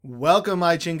Welcome,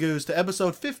 my chingus, to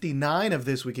episode 59 of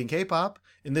This Week in K-Pop.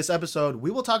 In this episode, we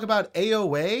will talk about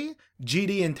AOA,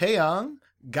 GD and Taeyang,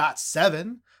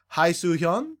 GOT7, Hai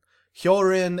Soo-hyun,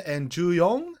 Hyorin and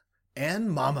Jooyoung,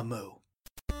 and Mamamoo.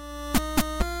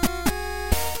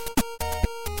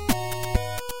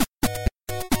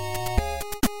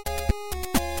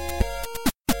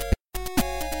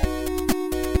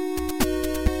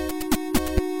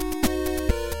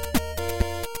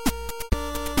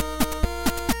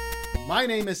 My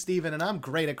name is Steven, and I'm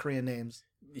great at Korean names.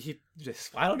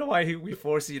 I don't know why we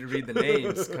force you to read the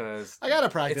names, because I gotta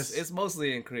practice. It's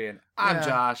mostly in Korean. I'm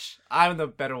Josh. I'm the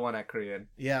better one at Korean.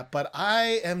 Yeah, but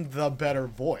I am the better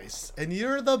voice, and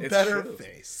you're the better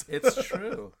face. It's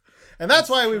true. And that's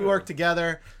why we work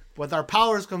together. With our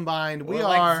powers combined, We're are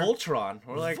like Voltron.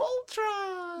 We're like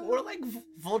Voltron. We're like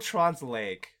Voltron's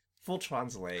leg.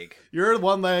 Voltron's leg. You're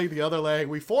one leg, the other leg.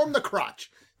 We form the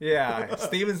crotch. Yeah,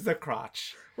 Steven's the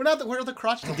crotch. We're the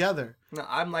crotch together. No,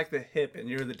 I'm like the hip, and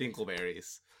you're the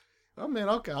dingleberries. Oh man,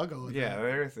 okay, I'll go with that. Yeah,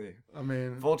 there's the. I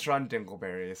mean, Voltron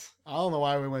dingleberries. I don't know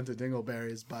why we went to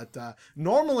dingleberries, but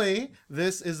normally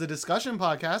this is a discussion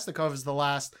podcast that covers the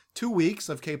last 2 weeks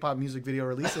of K-pop music video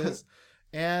releases,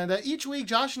 and each week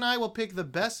Josh and I will pick the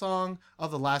best song of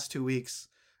the last 2 weeks.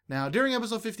 Now, during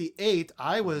episode 58,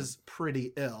 I was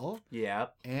pretty ill.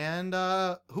 Yep. And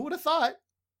who would have thought?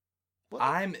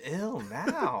 I'm ill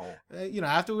now.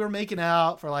 After we were making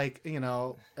out for an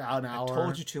hour. I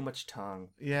told you too much tongue.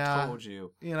 Yeah. Told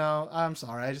you. I'm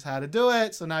sorry. I just had to do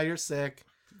it. So now you're sick.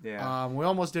 Yeah. We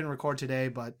almost didn't record today,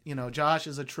 but, Josh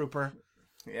is a trooper.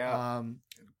 Yeah.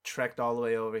 Trekked all the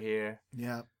way over here.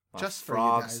 Yeah. Just for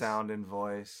frog you guys. sound and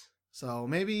voice. So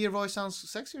maybe your voice sounds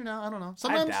sexier now. I don't know.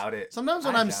 I doubt it. Sometimes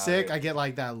when I'm sick, I get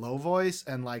like that low voice,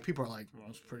 and like people are like, "Well,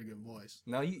 it's a pretty good voice."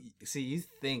 No, you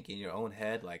think in your own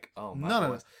head like, "Oh,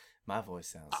 my voice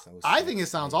sounds so." I think it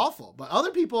sounds awful, but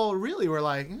other people really were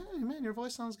like, "Man, your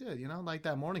voice sounds good." Like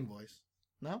that morning voice.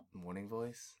 No, morning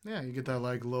voice. Yeah, you get that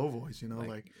like low voice.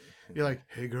 Like you're like,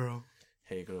 "Hey, girl."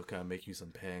 Hey girl, can I make you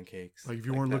some pancakes? Like if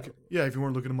you weren't looking, if you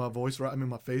weren't looking at my voice, right? I'm in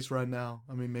my face right now.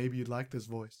 I mean, maybe you'd like this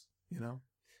voice,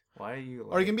 Why are you?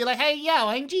 Or you can be like, "Hey, yo,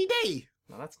 I'm GD."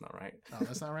 No, that's not right. Oh,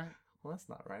 that's not right. Well, that's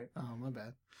not right. Oh, my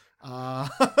bad.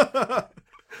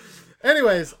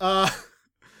 Anyways,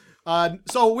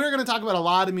 so we're gonna talk about a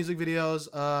lot of music videos.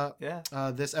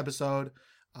 This episode.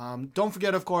 Don't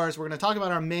forget, of course, we're gonna talk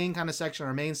about our main kind of section,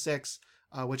 our main 6.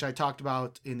 Which I talked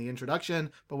about in the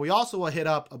introduction, but we also will hit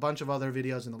up a bunch of other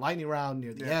videos in the lightning round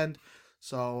near the end.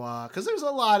 So, because there's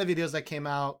a lot of videos that came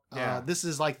out. This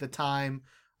is like the time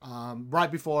right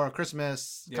before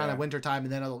Christmas, kind of winter time,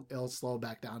 and then it'll slow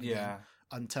back down again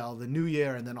until the new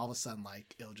year, and then all of a sudden,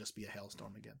 like, it'll just be a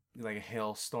hailstorm again. Like a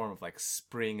hailstorm of like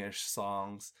springish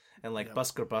songs, and like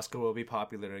Busker Busker will be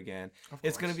popular again.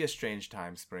 It's gonna be a strange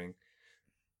time, spring.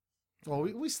 Well,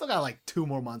 we still got like 3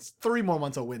 more months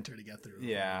of winter to get through.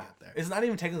 Yeah. It's not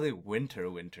even technically winter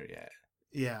yet.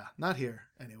 Yeah, not here,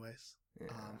 anyways. Yeah.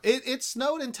 It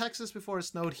snowed in Texas before it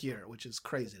snowed here, which is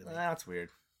crazy to me. That's weird.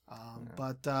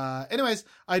 But anyways,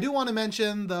 I do want to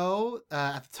mention, though,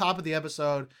 at the top of the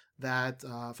episode that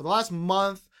for the last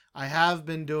month, I have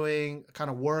been doing kind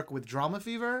of work with Drama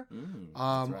Fever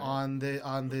on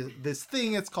this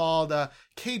thing. It's called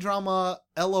K-Drama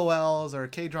LOLs, or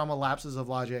K-Drama Lapses of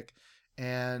Logic.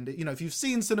 And, if you've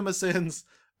seen Cinema Sins,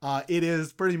 it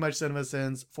is pretty much Cinema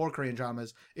Sins for Korean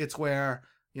dramas. It's where,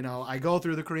 I go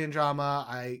through the Korean drama.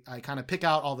 I kind of pick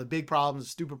out all the big problems, the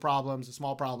stupid problems, the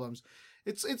small problems.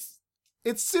 It's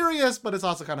serious, but it's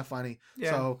also kind of funny.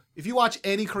 Yeah. So if you watch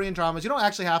any Korean dramas, you don't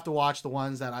actually have to watch the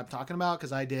ones that I'm talking about,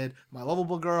 because I did My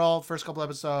Lovable Girl, first couple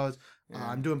episodes. Yeah.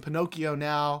 I'm doing Pinocchio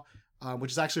now,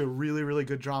 which is actually a really, really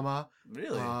good drama.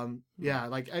 Really? Yeah,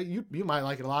 like you might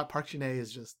like it a lot. Park Shin-hye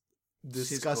is just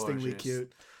disgustingly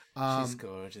cute. She's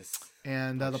gorgeous.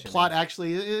 And the plot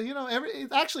actually,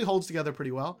 it actually holds together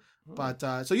pretty well. But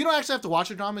so you don't actually have to watch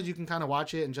the dramas. You can kind of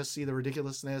watch it and just see the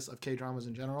ridiculousness of K-dramas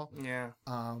in general. Yeah.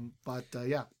 But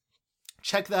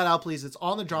check that out, please. It's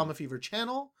on the Drama Fever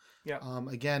channel. Yeah.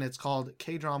 Again, it's called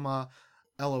K-Drama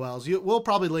LOLs. We'll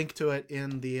probably link to it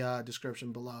in the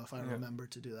description below if I remember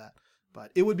to do that.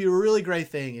 But it would be a really great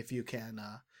thing if you can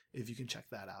check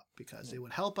that out, because it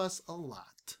would help us a lot.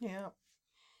 Yeah.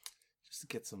 Just to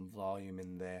get some volume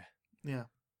in there. Yeah.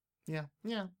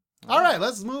 All right,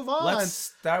 let's move on.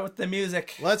 Let's start with the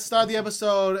music. Let's start the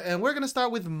episode, and we're going to start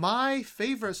with my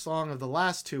favorite song of the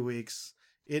last 2 weeks.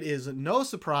 It is no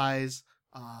surprise,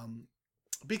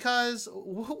 because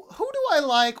who do I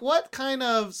like? What kind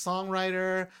of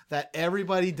songwriter that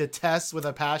everybody detests with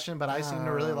a passion, but I seem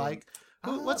to really like?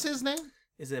 What's his name?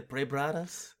 Is it Brave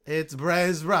Brothers? It's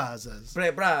Brave Brothers.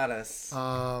 Brave Brothers.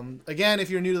 Again, if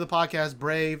you're new to the podcast,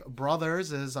 Brave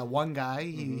Brothers is one guy.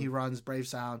 He runs Brave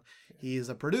Sound. He is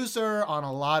a producer on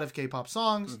a lot of K-pop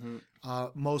songs,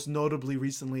 most notably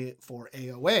recently for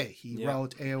AOA. He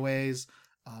wrote AOA's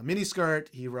Miniskirt.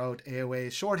 He wrote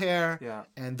AOA's Short Hair. Yeah.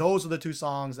 And those are the two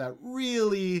songs that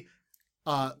really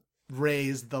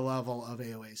raised the level of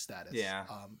AOA's status. Yeah.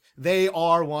 They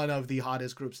are one of the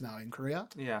hottest groups now in Korea.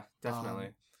 Yeah, definitely.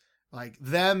 Like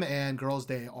them and Girls'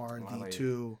 Day are the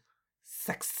two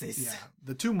sexiest. Yeah,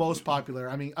 the two most popular.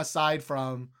 I mean, aside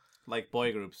from like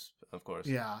boy groups, of course.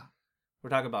 Yeah. We're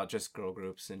talking about just girl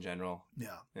groups in general.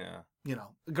 Yeah. Yeah. You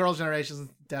know, Girls' Generation is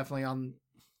definitely on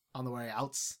the way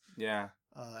outs. Yeah.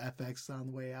 FX on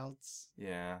the way outs.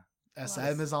 Yeah.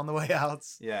 SM is on the way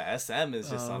outs. Yeah, SM is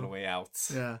just on the way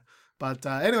outs. Yeah. But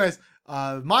anyways,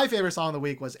 my favorite song of the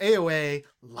week was AOA,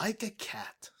 Like a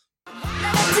Cat.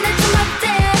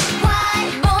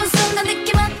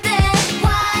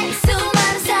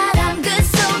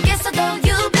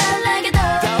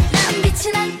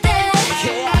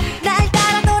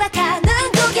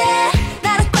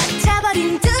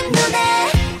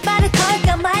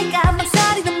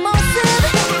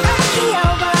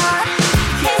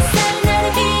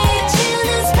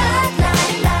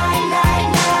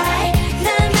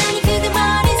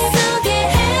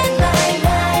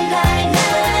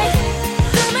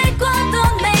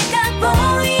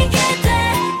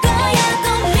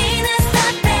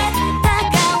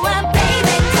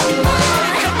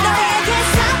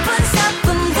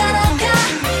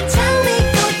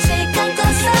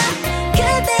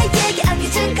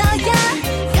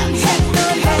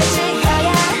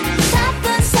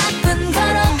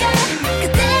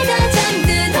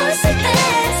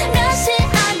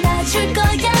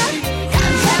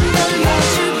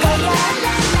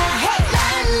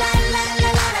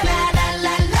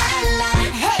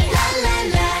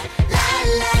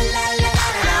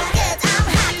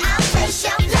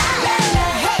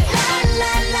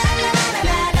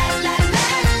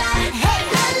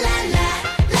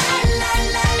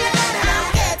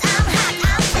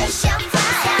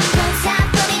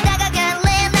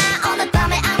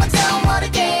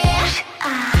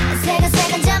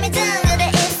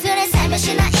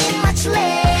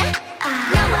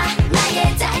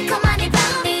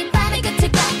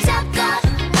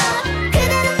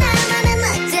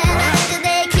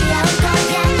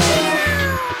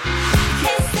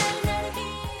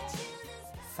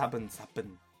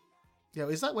 Sabun. Yeah,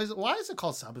 why is it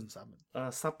called sabun?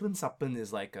 Sabun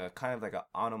is like a kind of like an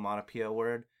onomatopoeia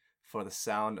word for the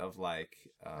sound of like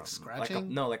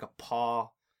scratching. Like a paw,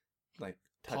 like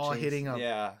touching. Paw hitting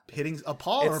a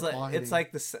paw it's or like, paw it's hitting?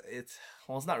 like this. It's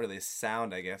not really a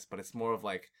sound, I guess, but it's more of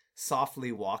like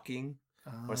softly walking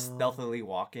or stealthily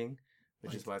walking,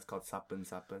 which is why it's called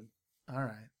sabun. All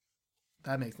right.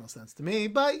 That makes no sense to me,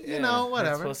 but you know,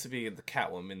 whatever. It's supposed to be the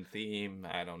Catwoman theme.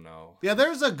 I don't know. Yeah,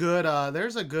 there's a good,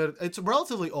 it's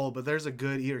relatively old, but there's a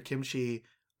good Eater Kimchi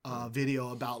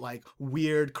video about like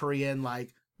weird Korean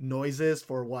like noises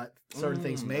for what certain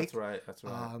things make. That's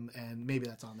right. And maybe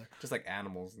that's on there. Just like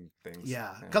animals and things.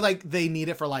 Yeah, because like they need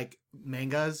it for like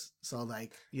mangas, so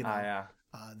like they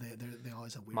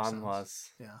always have weird manhwas.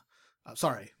 Sounds. Yeah.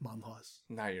 Sorry, manhwas.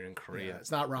 Now you're in Korea. Yeah,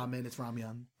 it's not ramen, it's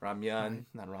ramyun. Ramyun,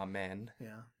 not ramen.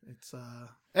 Yeah, it's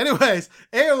Anyways,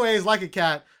 AOA is Like a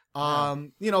Cat.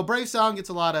 Brave Sound gets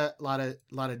a lot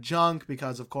of junk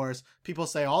because of course people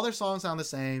say all their songs sound the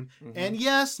same. And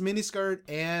yes, Miniskirt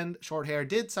and Short Hair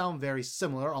did sound very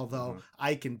similar, although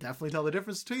I can definitely tell the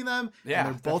difference between them. Yeah,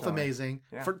 and they're both amazing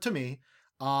to me.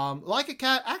 Like a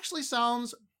Cat actually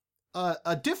sounds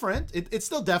different. It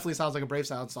still definitely sounds like a Brave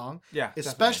Sound song. Yeah,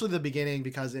 especially the beginning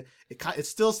because it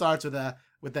still starts with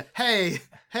the hey,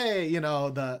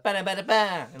 the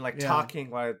ba-da-ba-da-ba, and like talking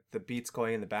while the beat's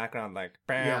going in the background, like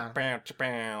bam, bam,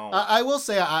 bam. I will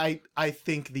say I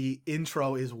think the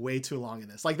intro is way too long in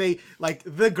this. Like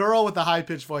the girl with the high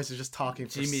pitched voice is just talking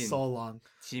for so long.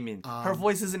 Jimin. Her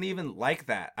voice isn't even like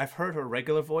that. I've heard her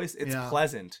regular voice. It's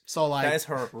pleasant. So like that is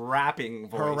her rapping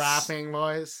voice.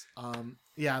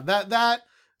 That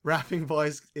rapping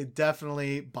voice, it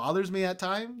definitely bothers me at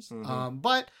times.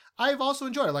 But I've also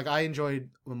enjoyed it. Like I enjoyed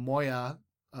Moya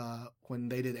when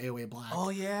they did AOA Black. Oh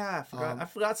yeah, I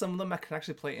forgot some of them can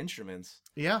actually play instruments.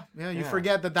 Yeah. You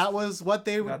forget that was what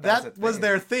that was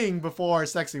their thing before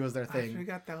Sexy was their thing. I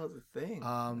forgot that was a thing.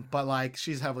 But like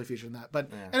she's heavily featured in that. But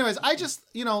anyways, I just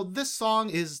this song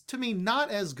is to me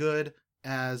not as good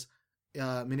as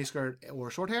Miniskirt or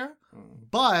Short Hair,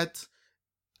 but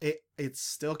it's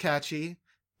still catchy.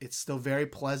 It's still very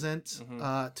pleasant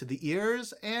to the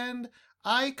ears, and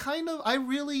I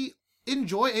really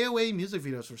enjoy AOA music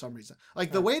videos for some reason.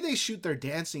 Like the way they shoot their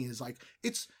dancing is like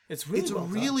it's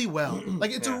really well.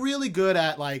 Like it's really good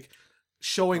at like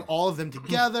showing all of them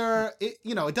together.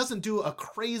 It doesn't do a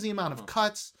crazy amount of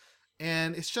cuts,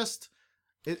 and it's just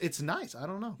it's nice. I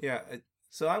don't know. Yeah.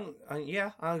 So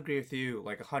I agree with you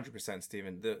like 100%,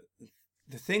 Steven.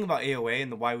 The thing about AOA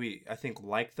and why I think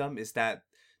like them is that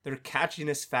their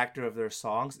catchiness factor of their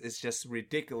songs is just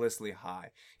ridiculously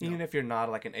high. Even if you're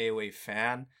not like an AOA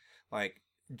fan, like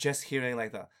just hearing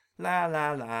like the la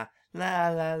la la la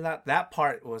la la, that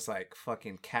part was like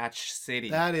fucking catch city.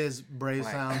 That is Brave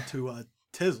Sound to a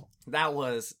tizzle. That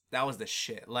was the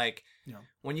shit. Like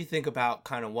when you think about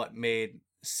kind of what made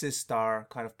Sistar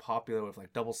kind of popular with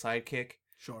like Double Sidekick.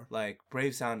 Sure. Like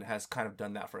Brave Sound has kind of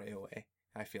done that for AOA.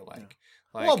 I feel like.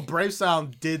 Like, well, Brave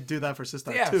Sound did do that for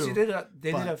Sistar too. Yeah,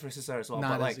 they did that for Sistar as well.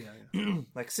 But like,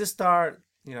 like Sistar,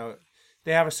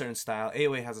 they have a certain style.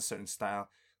 AOA has a certain style.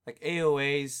 Like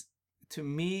AOA's, to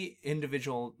me,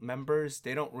 individual members,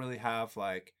 they don't really have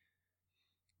like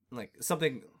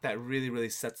something that really, really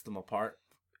sets them apart.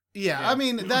 Yeah, I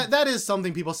mean that is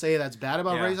something people say that's bad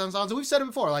about Brave Sound songs. And we've said it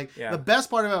before. Like the best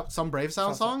part about some Brave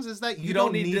Sound songs is that you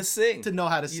don't need to sing to know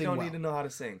how to sing. You don't need to know how to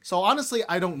sing. So honestly,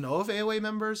 I don't know if AOA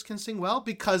members can sing well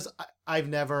because I've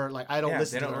never I don't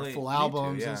listen to their full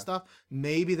albums and stuff.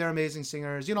 Maybe they're amazing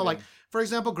singers. Like for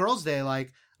example, Girls' Day.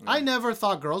 Like I never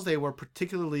thought Girls' Day were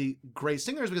particularly great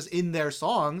singers because in their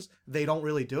songs they don't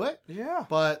really do it. Yeah.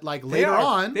 But like later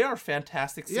on, they are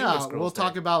fantastic singers. Yeah, we'll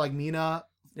talk about like Mina.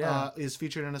 Is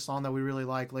featured in a song that we really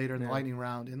like later in the lightning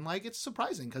round, and like it's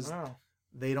surprising because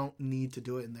they don't need to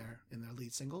do it in their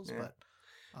lead singles, but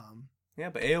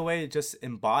but AOA just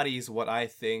embodies what I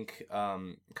think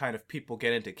kind of people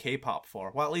get into K-pop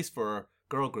for, well at least for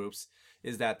girl groups,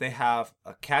 is that they have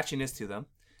a catchiness to them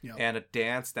and a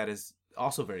dance that is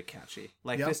also very catchy.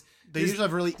 Like they usually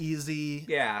have really easy,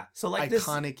 so like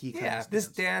iconic, this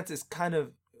dance is kind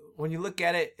of. When you look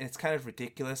at it, it's kind of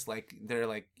ridiculous. Like they're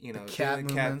like the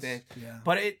cat thing,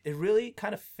 but it really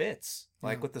kind of fits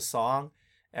with the song.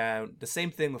 And the same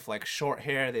thing with like short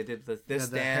hair. They did this dance,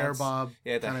 hair bob,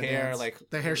 the hair dance. like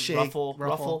the hair shake, ruffle,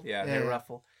 hair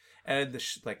ruffle, and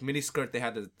the like mini skirt. They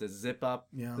had the zip up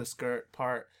the skirt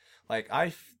part. Like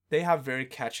they have very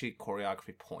catchy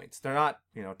choreography points. They're not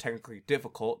technically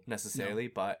difficult necessarily,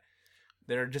 but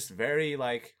they're just very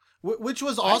like. Which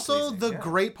was also the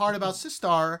great part about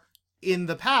Sistar in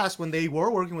the past when they were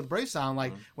working with Brave Sound,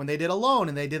 like when they did Alone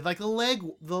and they did like the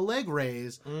leg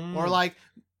raise, or like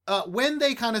when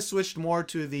they kind of switched more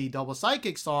to the Double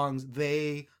Sidekick songs,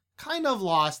 they kind of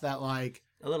lost that like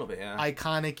a little bit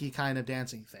iconic-y kind of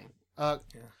dancing thing.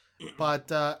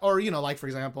 But or like for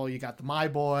example, you got the My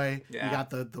Boy, you got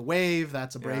the Wave,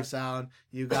 that's a Brave Sound.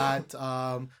 You got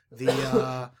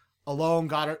the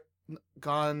Alone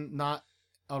gone not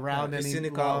around any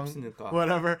long,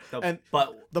 whatever, and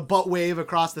the butt wave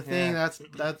across the thing.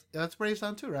 That's Brave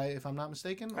Sound too, right? If I'm not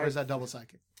mistaken, or is that Double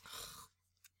Sidekick?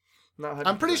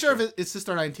 I'm pretty sure if it's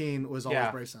Sistar 19 was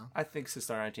always Brave Sound. I think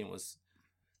Sistar 19 was.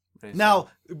 Now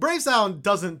Brave Sound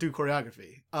doesn't do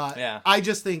choreography. I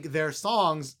just think their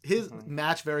songs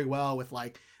match very well with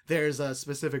like there's a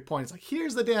specific point. It's like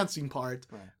here's the dancing part.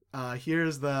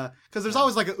 Here's the because there's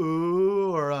always like a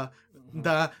ooh or a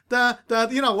da da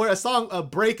da, where a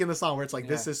break in the song where it's like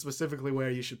this is specifically where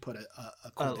you should put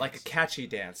a cool like a catchy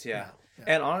dance,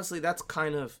 And honestly, that's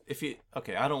kind of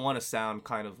I don't want to sound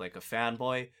kind of like a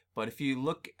fanboy, but if you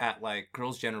look at like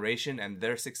Girls' Generation and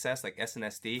their success, like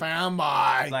SNSD,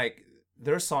 fanboy, like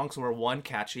their songs were one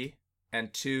catchy.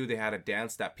 And two, they had a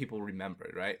dance that people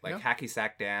remembered, right? Like Hacky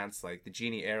Sack dance, like the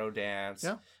Genie Arrow dance,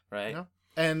 right? Yeah.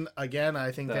 And again,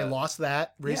 I think they lost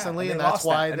that recently, and that's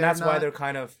why they're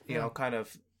kind of kind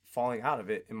of falling out of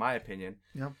it, in my opinion.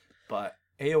 Yeah. But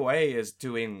AOA is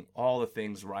doing all the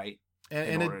things right,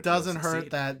 and it doesn't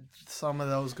hurt that some of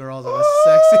those girls are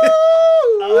sexy.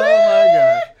 Oh my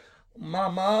god,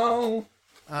 Mama!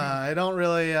 I don't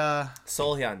really.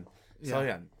 Sohyun,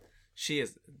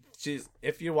 she's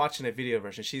if you're watching a video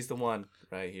version, she's the one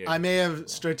right here. I may have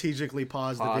strategically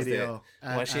paused the video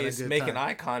when she's making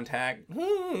eye contact.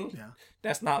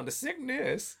 That's not the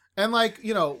sickness. And like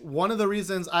one of the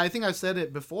reasons I think I've said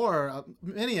it before,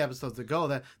 many episodes ago,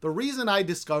 that the reason I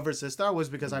discovered Sistar was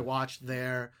because I watched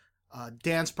their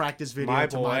dance practice video My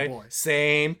Boy.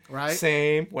 Same, right?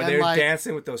 Same. When they're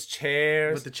dancing with those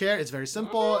chairs. With the chair, it's very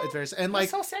simple. It's very and like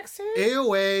so sexy.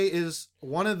 AOA is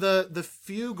one of the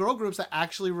few girl groups that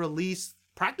actually release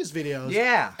practice videos.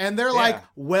 Yeah. And they're like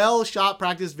well shot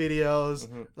practice videos.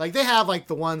 Like they have like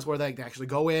the ones where they actually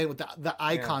go in with the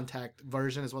eye contact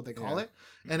version is what they call it.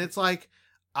 And it's like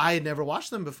I had never watched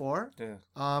them before.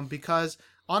 Because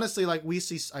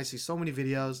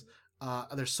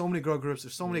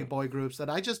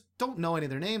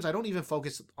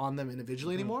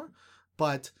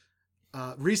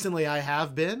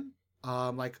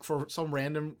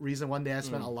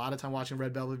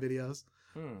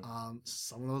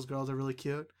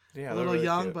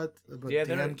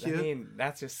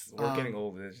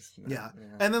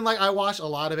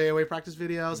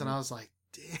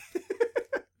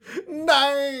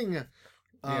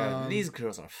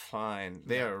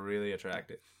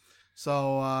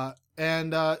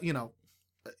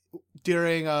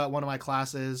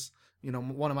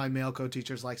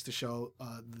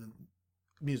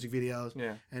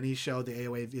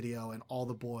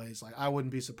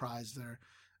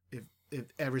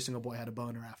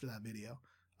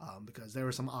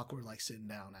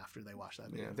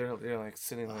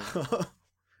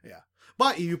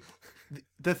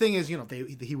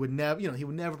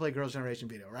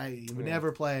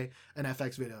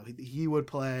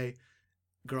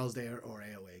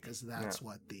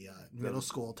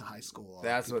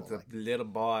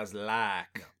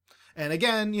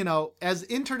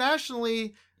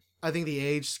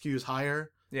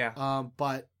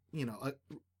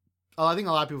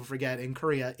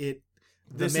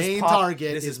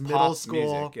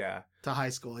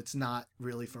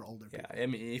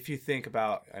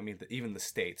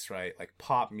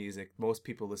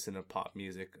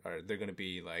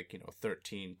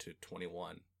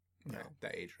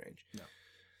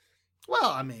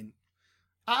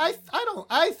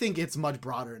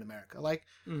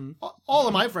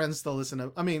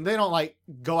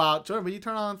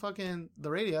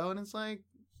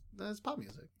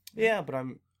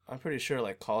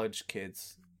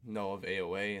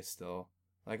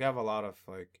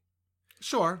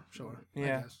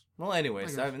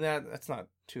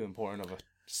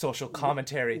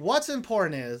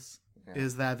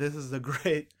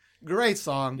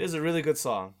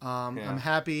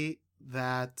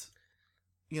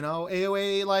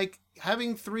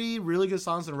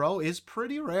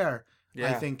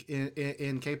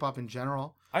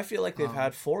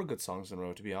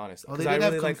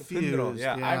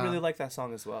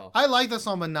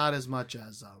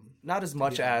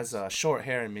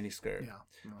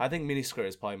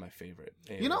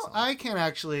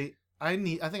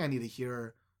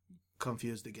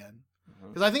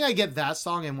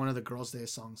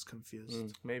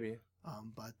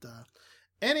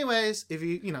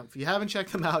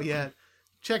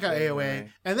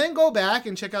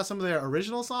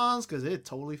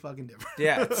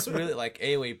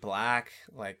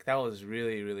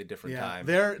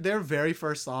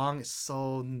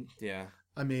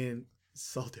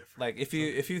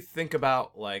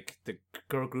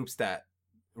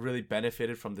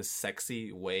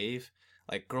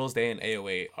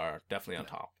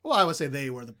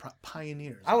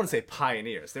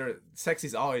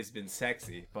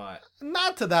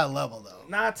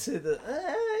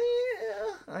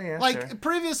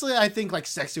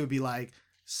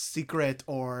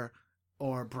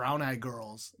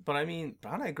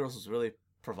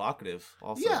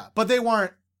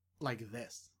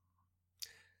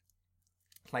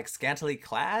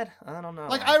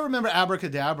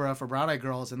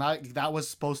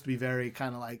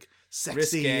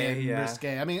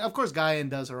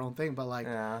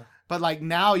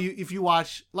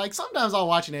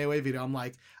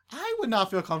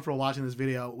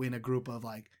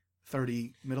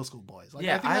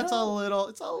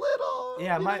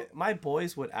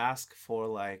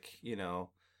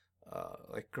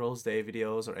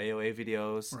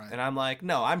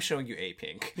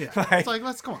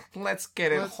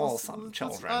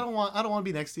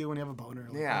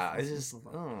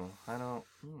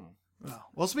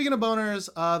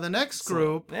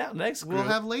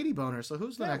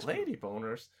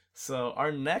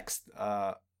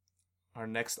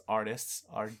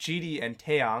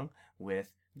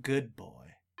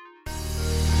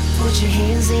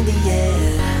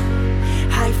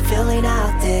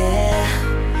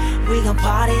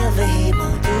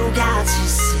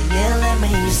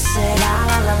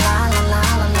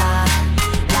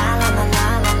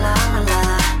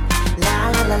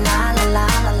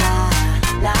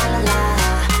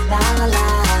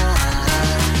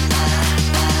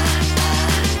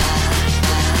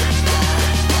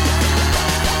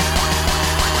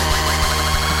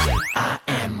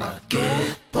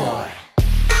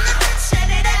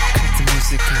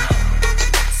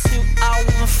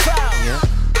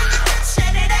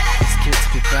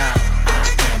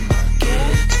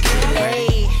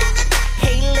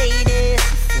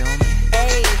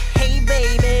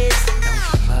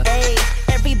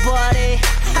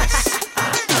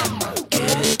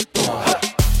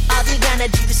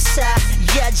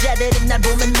남자들은 날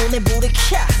보면 눈에 불이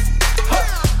켜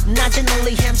낮은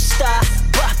only hamster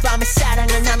밤에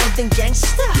사랑을 나누던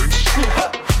gangster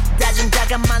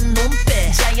다정다감한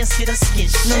눈빛 자연스러운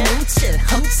스킨십 넌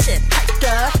훔칫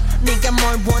할까 네가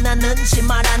뭘 원하는지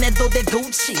말 안 해도 돼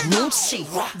굳이 눈치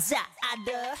다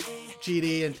알아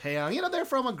GD and Taeyang, they're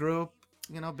from a group,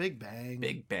 Big Bang.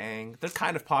 Big Bang. They're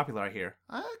kind of popular here.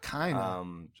 Kind of.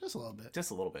 Just a little bit. Just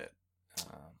a little bit.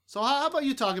 So how about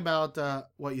you talk about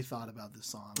what you thought about this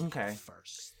song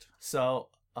first? So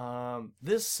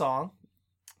this song,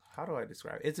 how do I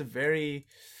describe it? It's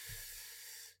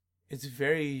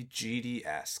very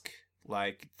GD-esque.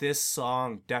 Like, this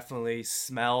song definitely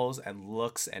smells and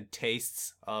looks and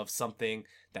tastes of something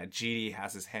that GD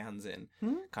has his hands in,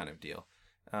 kind of deal.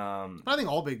 But I think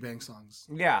all Big Bang songs.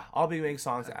 Yeah, all Big Bang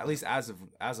songs, at least as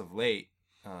of late,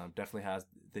 definitely has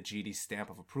the GD stamp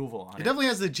of approval on it. It definitely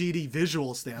has the GD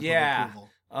visual stamp of approval.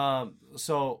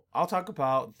 So I'll talk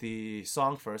about the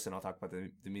song first, and I'll talk about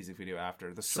the music video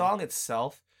after. The song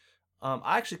itself,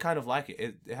 I actually kind of like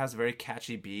it. It has a very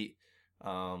catchy beat.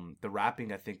 The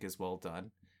rapping, I think, is well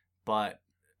done. But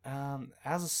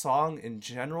as a song in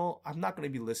general, I'm not going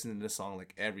to be listening to this song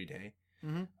like every day.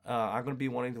 I'm going to be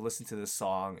wanting to listen to this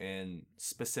song in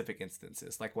specific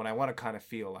instances. Like when I want to kind of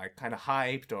feel like kind of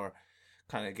hyped or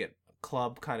kind of get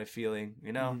club kind of feeling,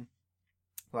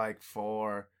 Like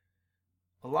for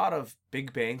a lot of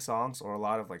Big Bang songs or a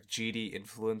lot of like GD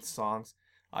influenced songs,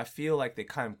 I feel like they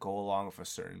kind of go along with a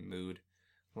certain mood.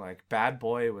 Like Bad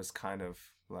Boy was kind of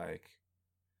like,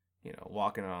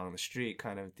 walking along the street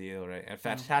kind of deal, right? And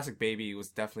Fantastic Baby was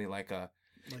definitely like a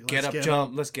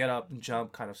let's get up and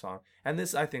jump kind of song. And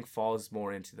this, I think, falls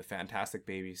more into the Fantastic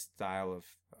Baby style of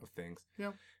things.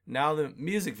 Yeah. Now the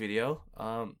music video,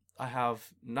 I have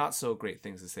not so great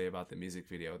things to say about the music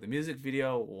video. The music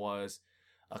video was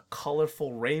a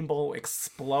colorful rainbow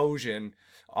explosion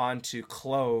onto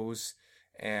clothes,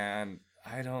 and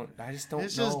I just don't know.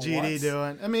 It's just GD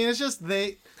doing. I mean, it's just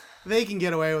they can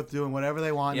get away with doing whatever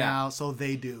they want now, so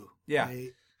they do. Yeah.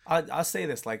 I'll say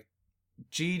this, like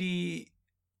GD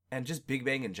and just Big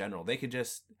Bang in general, they could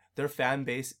just, their fan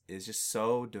base is just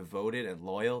so devoted and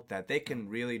loyal that they can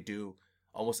really do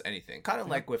almost anything. Kind of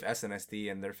like with SNSD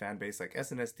and their fan base, like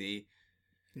SNSD.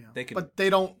 Yeah. They can, but they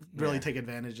don't really take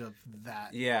advantage of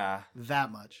that. Yeah. That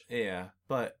much. Yeah.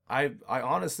 But I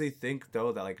honestly think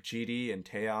though that like GD and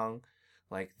Taeyang,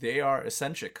 like they are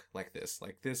eccentric like this.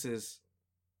 Like this is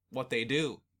what they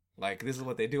do. Like this is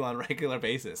what they do on a regular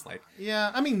basis. Like yeah,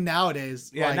 I mean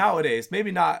nowadays. Yeah, like, nowadays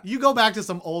maybe not. You go back to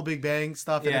some old Big Bang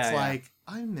stuff, and it's like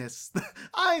I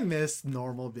miss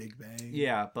normal Big Bang.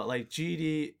 Yeah, but like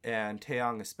GD and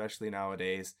Taeyang, especially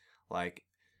nowadays, like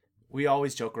we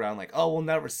always joke around like, oh, we'll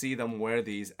never see them wear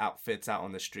these outfits out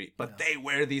on the street, but they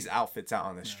wear these outfits out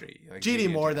on the street. Like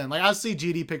GD more than like I see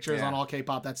GD pictures on all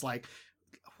K-pop. That's like,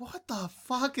 what the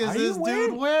fuck is this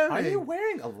dude wearing? Are you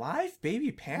wearing a live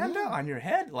baby panda on your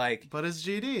head? Like, but it's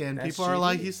GD, and people are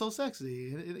like, he's so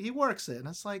sexy. He works it, and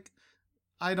it's like,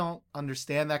 I don't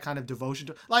understand that kind of devotion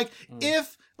to. Like,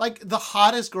 if like the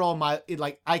hottest girl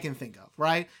I can think of,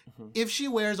 right? If she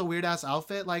wears a weird ass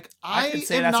outfit, like I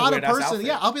am not a person. Outfit.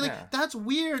 Yeah, I'll be like, that's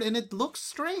weird, and it looks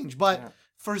strange, but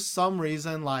for some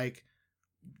reason, like,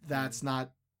 that's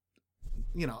not,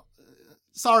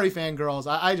 sorry, fangirls.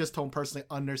 I just don't personally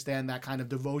understand that kind of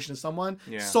devotion to someone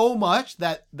so much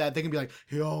that they can be like,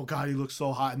 oh god, he looks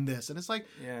so hot in this, and it's like,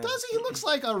 does he? He looks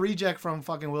like a reject from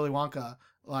fucking Willy Wonka.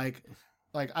 Like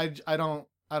I don't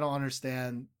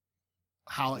understand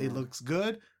how it looks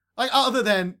good. Like other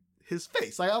than his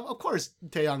face. Like of course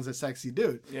Taeyang's a sexy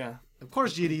dude. Yeah. Of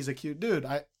course GD's a cute dude.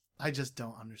 I just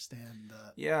don't understand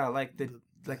the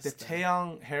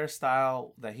Taeyang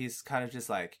hairstyle that he's kind of just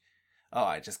like, oh,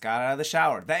 I just got out of the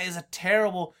shower. That is a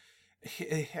terrible.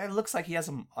 It looks like he has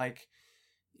some like.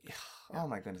 Oh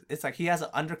my goodness! It's like he has an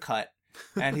undercut,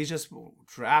 and he's just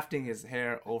drafting his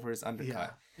hair over his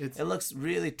undercut. It looks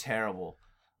really terrible.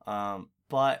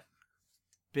 But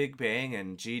Big Bang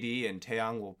and GD and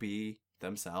Taeyang will be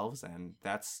themselves, and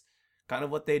that's kind of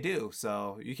what they do.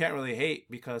 So you can't really hate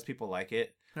because people like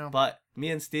it. Yeah. But me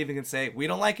and Steven can say we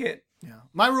don't like it. Yeah.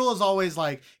 My rule is always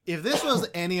like, if this was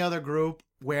any other group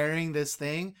wearing this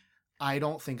thing, I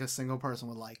don't think a single person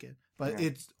would like it. But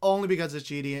it's only because it's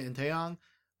GD and Taeyang.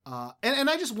 And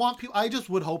I just want people, I just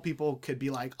would hope people could be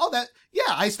like, oh,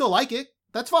 I still like it.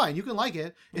 That's fine. You can like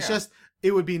it. It's just,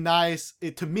 it would be nice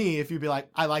to me if you'd be like,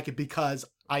 I like it because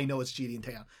I know it's GD and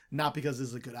Taeyang, not because this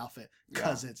is a good outfit,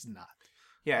 because it's not.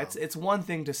 Yeah, it's one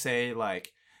thing to say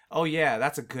like, oh yeah,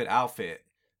 that's a good outfit.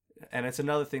 And it's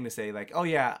another thing to say like, oh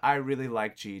yeah, I really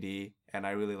like GD and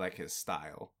I really like his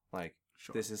style. Like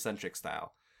this eccentric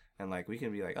style. and like we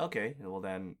can be like, okay, well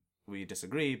then we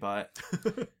disagree, but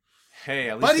hey,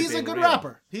 at least But you're he's a being good real.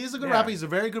 rapper. He is a good Yeah. rapper. He's a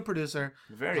very good producer.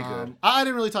 Very good. I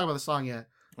didn't really talk about the song yet,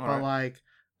 All but right. like,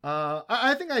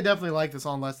 I think I definitely like the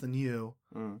song Less Than You.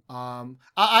 Mm.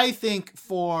 I think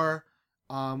for,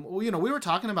 well, you know, we were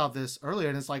talking about this earlier,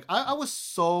 and it's like I was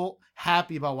so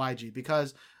happy about YG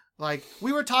because, like,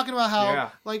 we were talking about how, Yeah.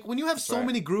 like, when you have so right.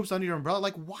 many groups under your umbrella,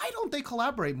 like, why don't they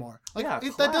collaborate more? Like, Yeah,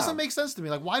 that doesn't collab. make sense to me.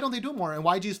 Like, why don't they do more? And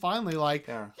YG's finally like,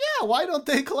 Yeah. yeah, why don't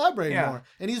they collaborate Yeah. more?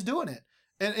 And he's doing it.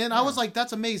 And I was like,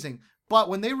 that's amazing. But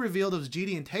when they revealed it was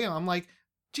GD and Taeyong, I'm like,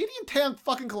 GD and Taeyong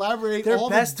fucking collaborate They're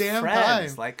all best the damn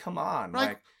friends. time. Like, come on. Like,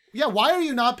 Like, yeah, why are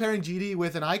you not pairing GD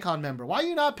with an Icon member? Why are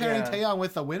you not pairing Yeah. Taeyong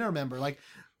with a Winner member? Like,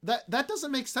 that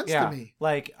doesn't make sense yeah. to me.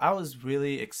 Like, I was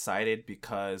really excited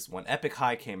because when Epic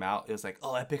High came out, it was like,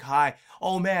 oh, Epic High.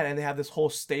 Oh, man. And they have this whole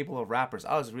stable of rappers.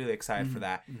 I was really excited Mm-hmm. for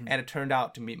that. And it turned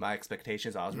out to meet my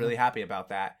expectations. I was really happy about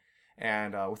that.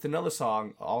 And with another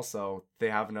song, also, they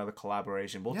have another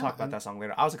collaboration. We'll Yeah, talk about and- that song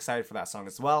later. I was excited for that song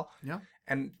as well. Yeah.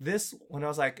 And this, when I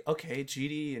was like, okay,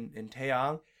 GD and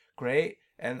Taeyong, great.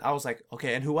 And I was like,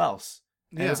 okay, and who else?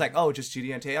 And it was like, oh, just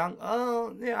GD and Taeyong?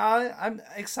 Oh, yeah, I'm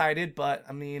excited, but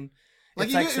I mean, Like,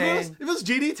 it's like if saying... it was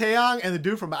GD Taeyong and the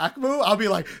dude from Akmu, I'll be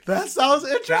like, that sounds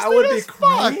interesting. That would be as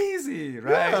fuck. crazy,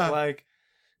 right? Yeah. Like,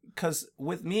 because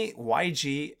with me,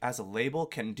 YG as a label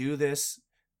can do this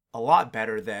a lot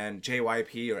better than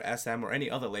JYP or SM or any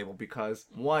other label because,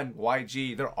 one,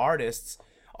 YG, their artists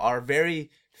are very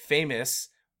famous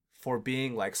for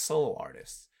being like solo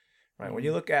artists, right? When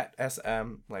you look at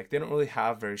SM, like, they don't really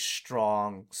have very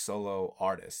strong solo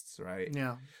artists, right?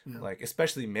 Yeah. Like,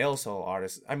 especially male solo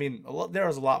artists. I mean, there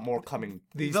was a lot more coming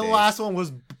these The days. last one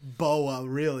was Boa,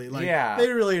 really. Like, Yeah. they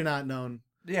really are not known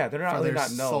Yeah, they're not for really their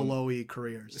not known. solo-y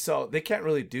careers. So they can't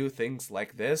really do things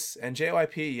like this. And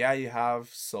JYP, yeah, you have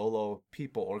solo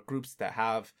people or groups that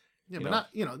have, Yeah, you but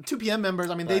know, not, 2PM members.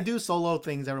 I mean, they Right. do solo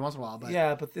things every once in a while, but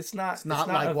yeah, but it's not. it's not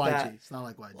like of YG. that- It's not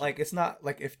like YG. like, it's not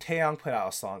like if Taeyong put out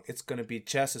a song, it's gonna be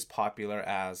just as popular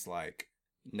as like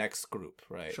next group,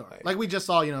 right? Sure. Like we just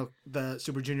saw, the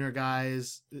Super Junior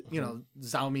guys,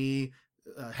 Xiaomi,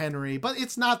 Henry, but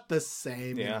it's not the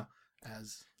same, Yeah.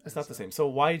 as It's not the same. So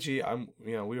YG,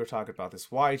 we were talking about this.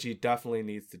 YG definitely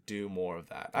needs to do more of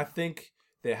that. I think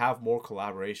they have more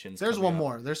collaborations. There's coming one up.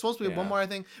 more. There's supposed to be Yeah. one more, I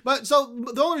think. But so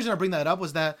the only reason I bring that up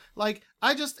was that, like,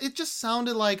 it just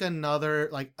sounded like another,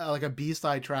 like a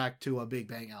B-side track to a Big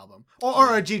Bang album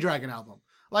or a G-Dragon album.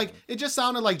 Like, it just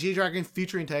sounded like G-Dragon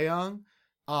featuring Taeyong.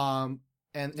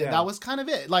 And Yeah. that was kind of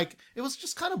it. Like, it was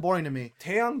just kind of boring to me.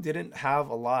 Taeyong didn't have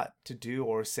a lot to do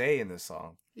or say in this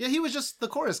song. Yeah, he was just the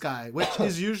chorus guy, which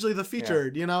is usually the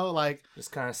featured, like,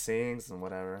 Just kind of sings and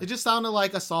whatever. it just sounded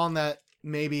like a song that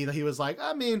maybe he was like,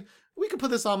 I mean, we could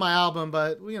put this on my album,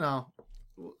 but,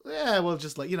 yeah, we'll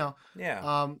just let,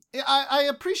 Yeah. I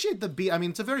appreciate the beat. I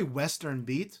mean, it's a very Western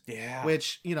beat, Yeah.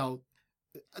 which,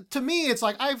 to me, it's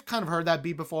like, I've kind of heard that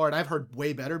beat before, and I've heard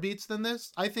way better beats than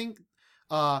this, I think.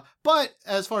 But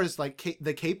as far as, like,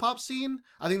 the K-pop scene,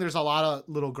 I think there's a lot of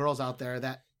little girls out there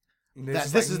that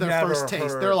this is their first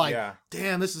taste. They're like, yeah.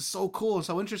 damn, this is so cool and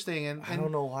so interesting. And I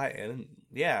don't know why. And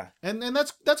yeah. And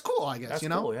that's cool, I guess, That's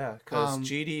cool, yeah. Because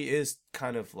GD is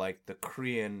kind of like the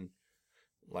Korean,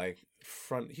 like,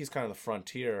 he's kind of the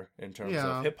frontier in terms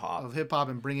of hip hop. Of hip hop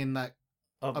and bringing that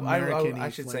American, American-y I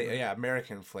should flavor. say, yeah,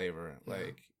 American flavor. Yeah.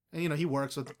 Like, and, he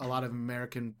works with a lot of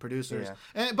American producers.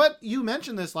 Yeah. But you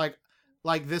mentioned this, like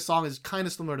this song is kind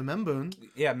of similar to Membun.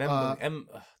 yeah,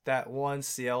 that one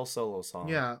CL solo song.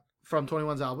 Yeah, from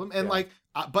 21's album. And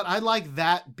Yeah. but I like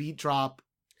that beat drop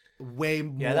way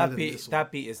more Yeah, that than beat this one.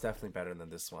 that beat is definitely better than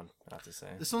this one, I have to say.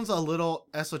 This one's a little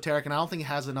esoteric, and I don't think it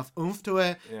has enough oomph to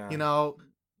it. Yeah.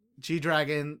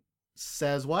 G-Dragon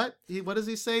says what? What does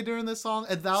he say during this song?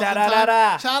 1,000 Sha-da-da-da.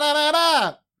 times?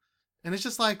 Sha-da-da-da. And it's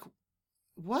just like,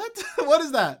 what? What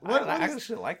is that? What I is-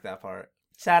 actually like that part.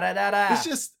 Sha-da-da-da. It's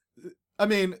just, I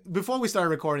mean, before we started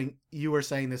recording, you were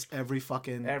saying this every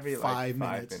fucking every five like,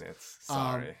 5 minutes. minutes.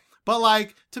 Sorry. But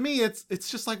like, to me, it's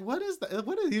just like, what is that?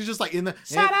 What is, he's just like in the,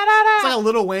 it's Sha-da-da-da. like a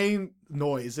Lil Wayne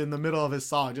noise in the middle of his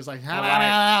song, just like,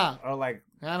 ha-da-da-da. Or like,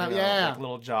 Yeah. like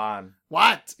Little John.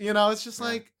 What? It's just Yeah.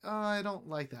 like, I don't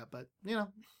like that. But,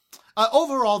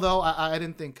 overall, though, I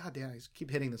didn't think, God damn, I keep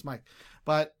hitting this mic.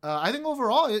 But I think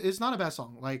overall, it's not a bad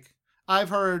song. Like, I've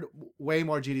heard way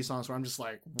more GD songs where I'm just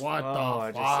like, what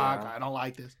the fuck? I don't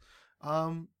like this.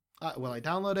 Will I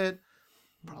download it?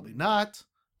 Probably not.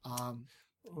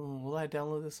 Will I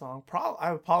download this song?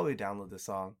 I would probably download this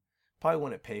song. Probably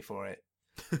wouldn't pay for it.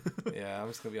 Yeah, I'm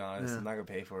just gonna be honest. Yeah. I'm not gonna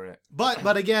pay for it.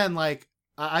 But again, like,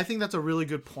 I think that's a really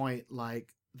good point. Like,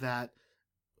 that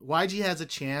YG has a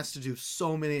chance to do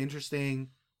so many interesting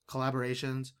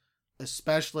collaborations,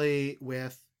 especially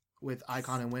with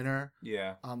iKON and Winner.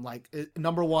 Yeah.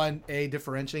 Number one,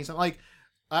 differentiating something. Like,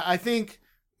 I think,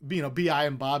 BI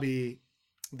and Bobby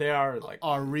They are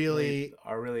really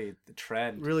the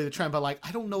trend. Really the trend, but like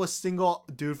I don't know a single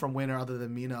dude from Winner other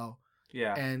than Mino.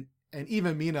 Yeah. And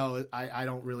even Mino, I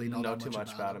don't really know too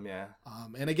much about him. Yeah.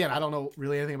 And again, I don't know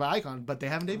really anything about iKON, but they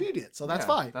haven't debuted yet, so that's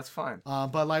fine. That's fine.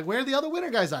 But like, where are the other Winner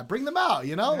guys at? Bring them out.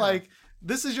 Like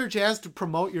this is your chance to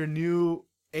promote your new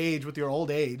age with your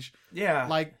old age. Yeah.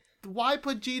 Like, why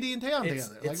put GD and Taeyong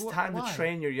together? It's time to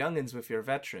train your youngins with your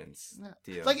veterans.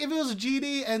 Yeah. Like if it was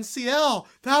GD and CL,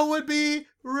 that would be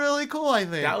really cool. I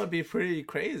think that would be pretty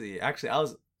crazy.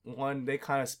 Actually, they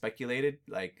kind of speculated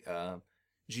like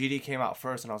GD came out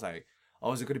first, and I was like,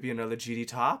 oh, is it going to be another GD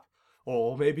top,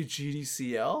 or maybe GD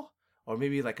CL, or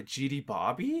maybe like a GD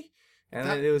Bobby? And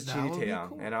then it was GD Taeyong,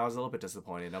 cool. And I was a little bit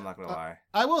disappointed. I'm not gonna lie.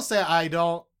 I will say I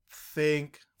don't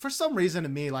think, for some reason to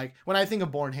me, like when I think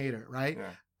of Born Hater, right?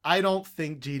 Yeah. I don't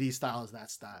think GD style is that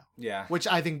style. Yeah. Which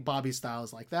I think Bobby's style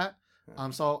is like that.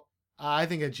 Yeah. So I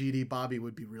think a GD Bobby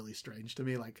would be really strange to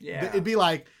me. Like, yeah. It'd be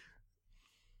like,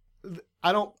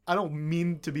 I don't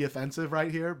mean to be offensive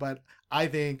right here, but I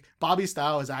think Bobby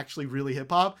style is actually really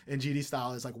hip hop, and GD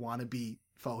style is like wannabe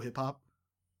faux hip hop.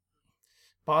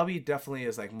 Bobby definitely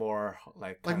is like more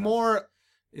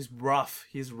is rough.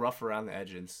 He's rough around the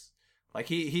edges. Like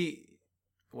he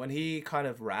when he kind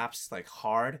of raps like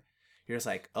hard, you're just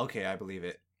like, okay, I believe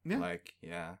it. Yeah. Like,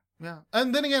 yeah. Yeah.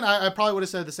 And then again, I probably would have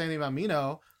said the same thing about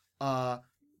Mino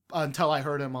until I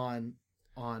heard him on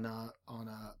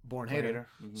Born Hater.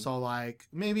 Mm-hmm. So like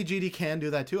maybe GD can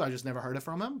do that too. I just never heard it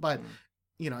from him. But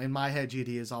in my head,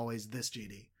 GD is always this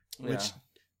GD, which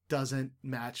doesn't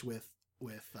match with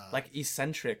like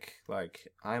eccentric, like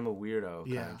I'm a weirdo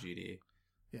kind of GD.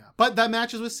 Yeah, but that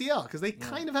matches with CL because they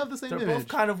kind of have the same image. They're both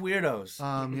kind of weirdos.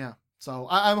 Yeah. So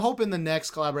I'm hoping the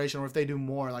next collaboration, or if they do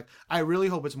more, like I really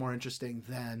hope it's more interesting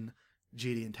than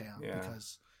GD and Taeyong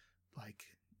because, like,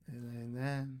 and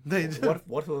then they.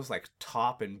 What if it was like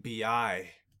Top and BI? I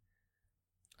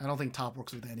don't think Top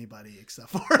works with anybody except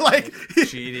for like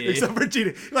GD. Except for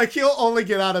GD. Like he'll only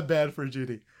get out of bed for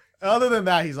GD. Other than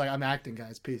that, he's like, I'm acting,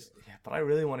 guys. Peace. Yeah, but I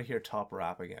really want to hear Top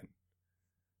rap again.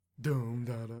 Doom,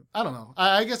 da, da. I don't know.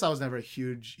 I guess I was never a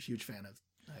huge fan of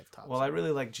Top. Well, I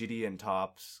really like GD and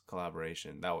Top's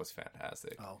collaboration. That was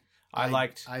fantastic. Oh, I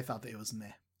thought that it was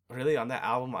meh. Really, on that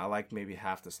album, I liked maybe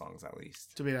half the songs at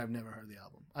least. To me, I've never heard the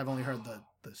album. I've only heard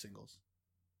the singles.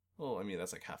 Well, I mean,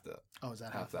 that's like half the. Oh, is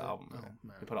that half the album? Oh,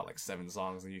 man. They put out like 7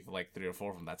 songs, and you like 3 or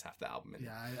 4 of them. That's half the album.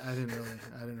 Yeah, I didn't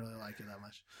really like it that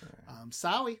much.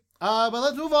 Sorry. But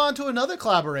let's move on to another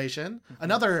collaboration,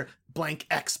 another blank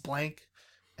X blank,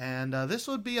 and this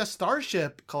would be a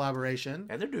Starship collaboration.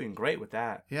 Yeah, they're doing great with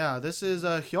that. Yeah, this is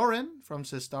Hyorin from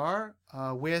Sistar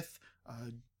with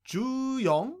Ju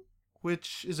Young,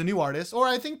 which is a new artist, or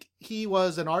I think he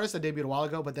was an artist that debuted a while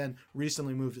ago, but then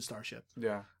recently moved to Starship.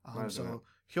 Yeah. So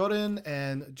Hyorin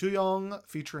and Ju Young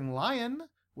featuring Lion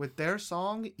with their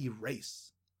song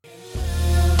Erase.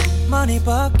 많이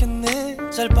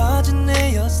바뀌었네 잘 빠진 내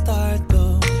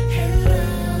헤어스타일도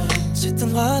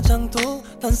짙은 화장도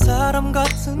난 사람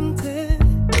같은데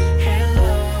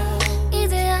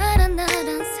이제 알아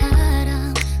나란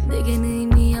사람 내겐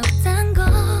의미 없단 걸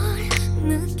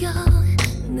느껴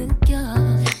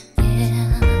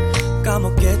yeah.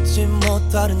 까먹겠지 뭐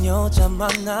다른 여자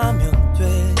만나면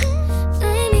돼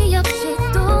의미 없이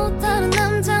또 다른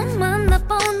남자 만나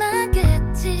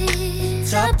뻔하겠지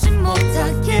잡지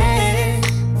못하게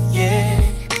yeah,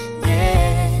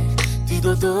 yeah.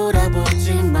 뒤도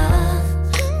돌아보지 마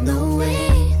No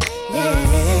way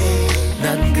yeah.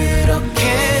 난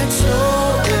그렇게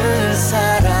좋은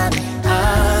사람이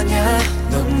아냐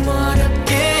너무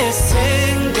어렵게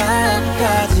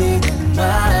생각하지는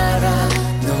마라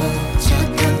너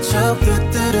착한 척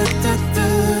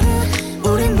뚜뚜루뚜뚜루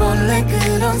우린 원래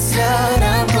그런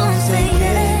사람 Say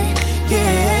yeah,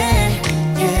 yeah.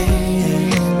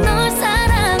 널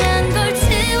사랑한 걸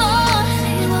지워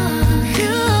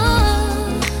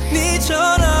네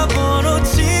전화번호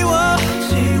지워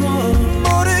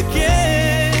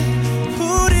모르게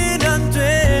우린 안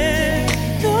돼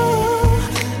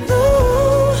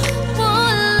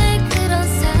원래 그런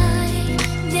사이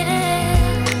yeah.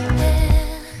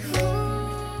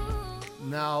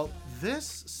 Now,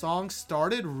 this song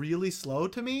started really slow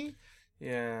to me.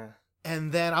 Yeah.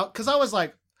 And then, because I was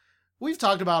like, we've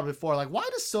talked about it before. Like, why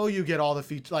does Soyu get all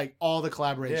the like all the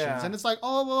collaborations? Yeah. And it's like,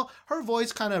 oh well, her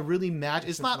voice kind of really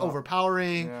matches. It's not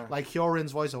overpowering like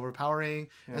Hyorin's voice overpowering.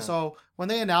 Yeah. And so when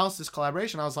they announced this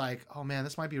collaboration, I was like, oh man,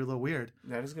 this might be a little weird.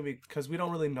 Yeah, it's gonna be because we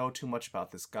don't really know too much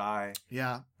about this guy.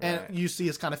 Yeah, Right. and you see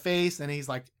his kind of face, and he's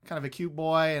like kind of a cute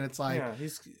boy, and it's like, Yeah,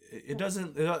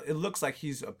 it looks like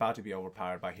he's about to be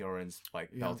overpowered by Hyorin's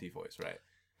like belty voice, right?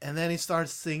 and then he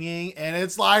starts singing, and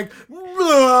it's like,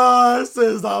 this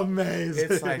is amazing.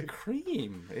 It's like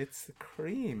cream. It's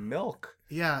cream milk.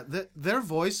 Yeah, their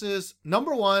voices.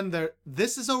 Number one,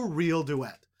 this is a real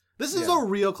duet. This is a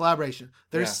real collaboration.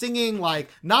 They're singing like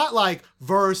not like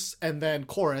verse and then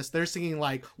chorus. They're singing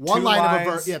like one line of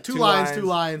a verse. Yeah, two lines,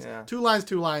 yeah. two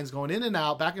lines, going in and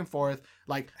out, back and forth,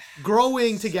 like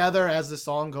growing together as the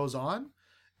song goes on,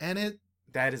 and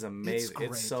that is amazing.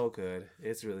 great. It's so good.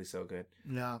 It's really so good.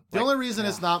 Yeah. The only reason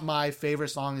it's not my favorite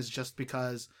song is just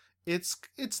because it's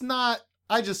not.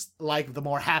 I just like the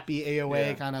more happy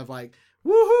AOA kind of like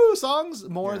woohoo songs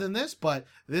more than this, but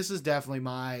this is definitely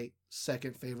my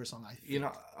second favorite song. I think. You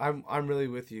know, I'm really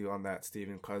with you on that,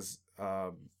 Steven, because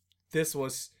this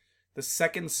was the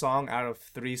second song out of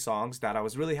 3 songs that I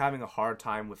was really having a hard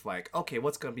time with. Like, okay,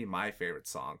 what's gonna be my favorite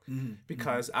song?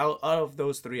 Because out of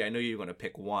those 3, I know you're gonna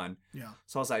pick one. Yeah.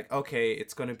 So I was like, okay,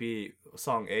 it's gonna be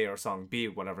song A or song B,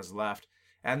 whatever's left.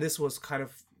 And this was kind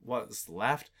of what's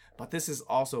left, but this is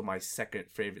also my second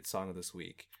favorite song of this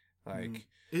week. Like,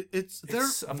 it's their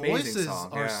amazing voices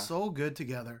song, are so good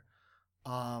together.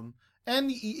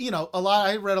 And you know,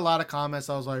 I read a lot of comments.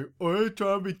 I was like, "Oh,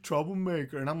 trying to be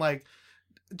troublemaker," and I'm like,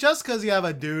 just because you have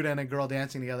a dude and a girl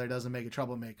dancing together doesn't make a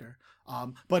troublemaker.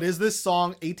 But is this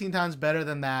song 18 times better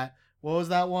than that? What was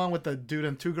that one with the dude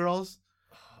and 2 girls?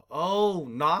 Oh,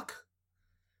 Knock.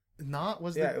 Knock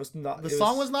was it was Knock. The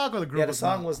song was Knock, or the group? Yeah, the was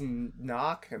song Knock? was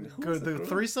Knock, and who was the group?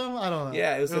 threesome. I don't know.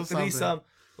 Yeah, it was the something. threesome,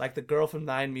 like the girl from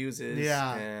 9 Muses.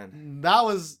 Yeah, and that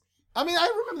was. I mean, I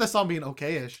remember the song being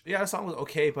okay-ish. Yeah, the song was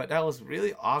okay, but that was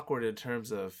really awkward in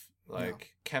terms of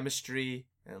like chemistry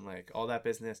and like all that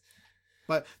business.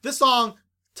 But this song,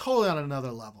 totally on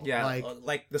another level. Yeah,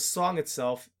 like the song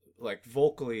itself, like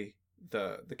vocally,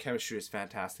 the chemistry is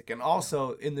fantastic, and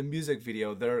also in the music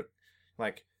video, their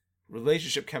like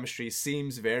relationship chemistry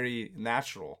seems very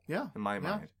natural. Yeah, in my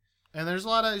mind. And there's a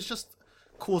lot of it's just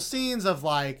cool scenes of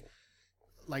like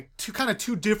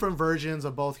two different versions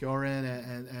of both Hyorin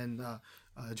and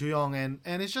Jooyoung,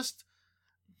 and it's just,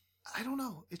 I don't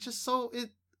know, it's just so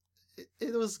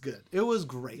it was good. It was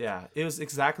great. Yeah, it was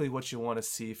exactly what you want to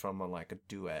see from a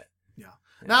duet. Yeah.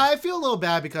 Now I feel a little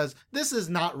bad because this is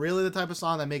not really the type of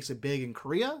song that makes it big in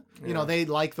Korea. You know, they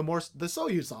like the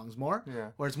Soyu songs more,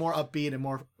 where it's more upbeat and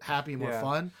more happy and more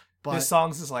fun. But this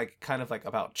song's is like kind of like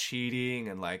about cheating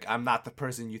and like, I'm not the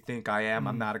person you think I am.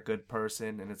 I'm not a good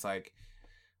person, and it's like,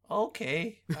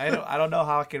 okay, I don't know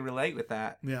how I can relate with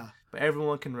that. Yeah, but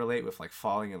everyone can relate with like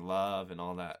falling in love and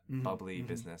all that bubbly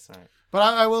business, right? But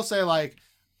I will say, like,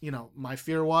 you know, my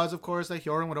fear was, of course, that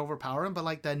Hyorin would overpower him, but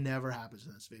like that never happens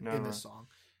in this video, in this song.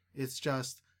 It's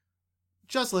just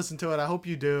listen to it. I hope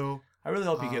you do. I really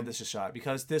hope you give this a shot,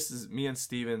 because this is me and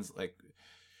Steven's like.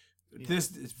 This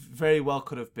very well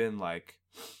could have been like,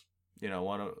 you know,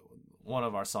 one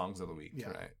of our songs of the week,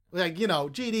 right? Like, you know,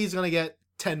 GD's gonna get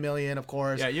 10 million, of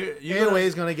course. Yeah, you're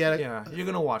AOA's gonna get you're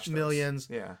gonna watch millions.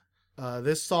 Those. Yeah.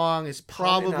 This song is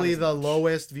probably the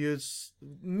lowest viewed,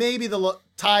 maybe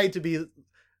tied to be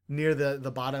near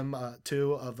the bottom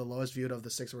 2 of the lowest viewed of the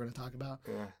 6 we're going to talk about.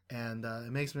 Yeah. And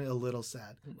it makes me a little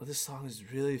sad. This song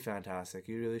is really fantastic.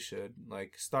 You really should.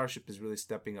 Like, Starship is really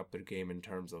stepping up their game in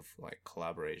terms of like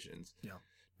collaborations. Yeah.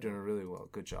 Doing a really well.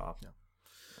 Good job.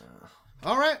 Yeah.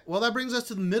 All right. Well, that brings us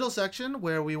to the middle section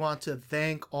where we want to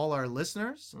thank all our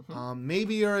listeners.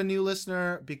 Maybe you're a new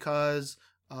listener because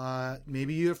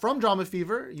maybe you're from Drama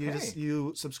Fever.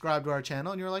 You subscribe to our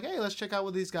channel and you're like, hey, let's check out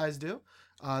what these guys do.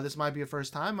 This might be your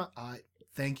first time.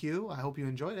 Thank you. I hope you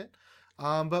enjoyed it.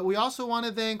 But we also want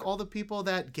to thank all the people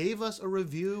that gave us a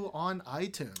review on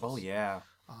iTunes. Oh, yeah.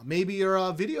 Maybe you're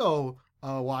a video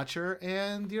watcher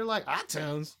and you're like,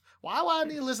 iTunes? Why do I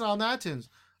need to listen on iTunes?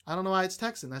 I don't know why it's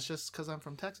Texan. That's just because I'm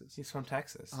from Texas. He's from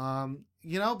Texas.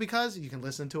 You know, because you can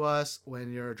listen to us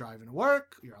when you're driving to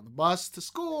work, you're on the bus to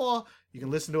school, you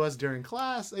can listen to us during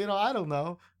class. You know, I don't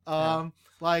know.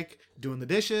 Like doing the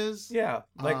dishes. Yeah.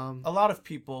 Like a lot of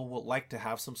people will like to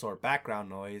have some sort of background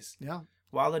noise. Yeah.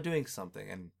 While they're doing something,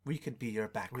 and we could be your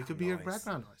background noise. We could be your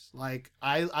background noise. Like,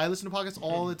 I listen to podcasts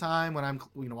all the time when I'm,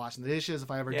 you know, washing the dishes,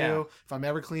 if I ever do. If I'm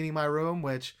ever cleaning my room,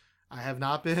 which I have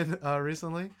not been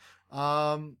recently.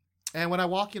 And when I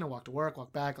walk to work,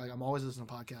 walk back, like I'm always listening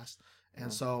to podcasts.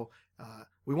 And so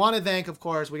We want to thank, of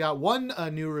course, we got one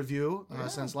new review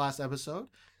since last episode,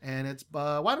 and it's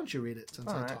why don't you read it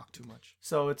since I talk too much?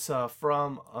 So it's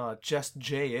from Just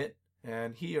Jay It,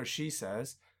 and he or she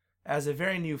says, as a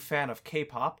very new fan of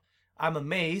K-pop, I'm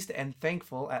amazed and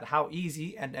thankful at how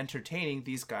easy and entertaining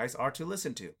these guys are to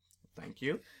listen to. Thank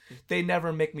you. They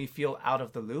never make me feel out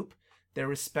of the loop. They're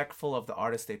respectful of the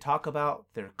artists they talk about.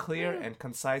 They're clear and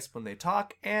concise when they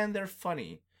talk, and they're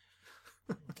funny.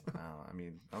 I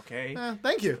mean, okay.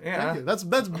 Thank you. Yeah. Thank you.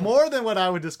 That's more than what I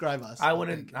would describe us. I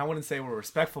wouldn't say we're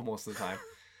respectful most of the time.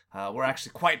 We're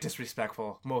actually quite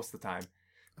disrespectful most of the time.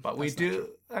 But we do.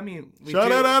 I mean,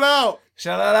 Shout it out.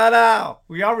 Shout it out.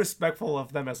 We are respectful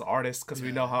of them as artists because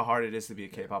we know how hard it is to be a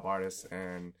K-pop artist,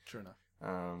 and True enough.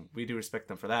 we do respect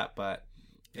them for that. But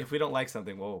if we don't like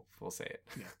something, we'll say it.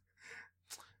 Yeah.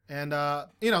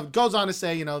 And goes on to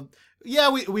say,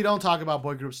 we don't talk about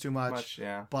boy groups too much.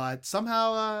 Yeah. But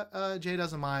somehow Jay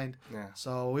doesn't mind. Yeah.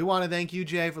 So we want to thank you,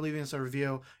 Jay, for leaving us a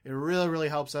review. It really, really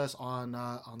helps us on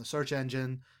the search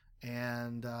engine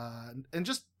and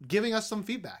just giving us some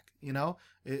feedback.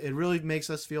 It really makes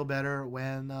us feel better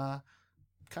when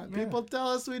people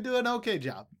tell us we do an okay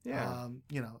job. Yeah.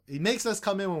 It makes us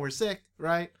come in when we're sick,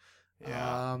 right?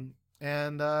 Yeah.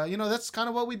 That's kind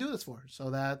of what we do this for,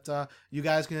 so that you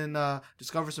guys can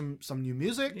discover some new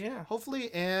music,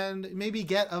 hopefully, and maybe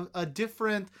get a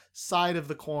different side of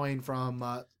the coin from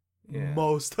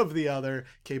most of the other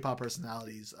K-pop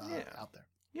personalities out there.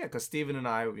 Yeah, because Steven and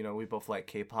I, we both like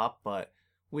K-pop, but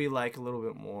we like a little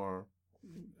bit more,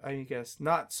 I guess,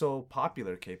 not so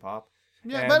popular K-pop.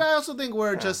 Yeah, but I also think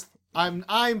we're just...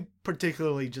 I'm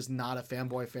particularly just not a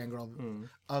fangirl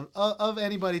of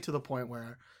anybody to the point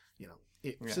where,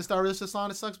 if Sister Artist is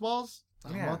on, it sucks balls.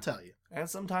 I'm gonna tell you. And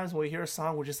sometimes when we hear a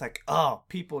song, we're just like, oh,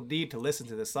 people need to listen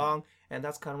to this song, and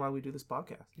that's kind of why we do this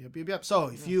podcast. Yep. So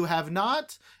if you have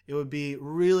not, it would be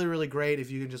really, really great if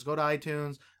you can just go to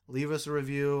iTunes, leave us a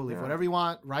review, leave whatever you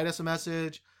want, write us a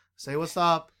message, say what's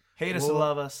up. Hate us or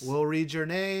love us. We'll read your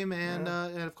name and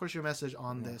of course your message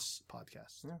on this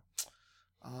podcast. Yeah.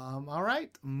 All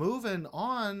right, moving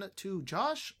on to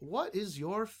Josh. What is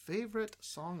your favorite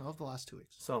song of the last 2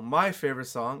 weeks? So my favorite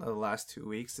song of the last 2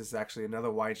 weeks is actually another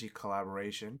YG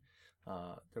collaboration.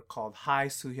 They're called Hi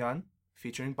Soohyun,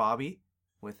 featuring Bobby,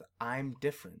 with I'm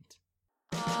Different.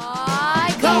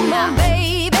 Come on,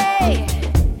 baby.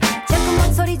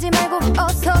 자꾸만 소리지 말고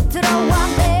어서 들어와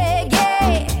내게.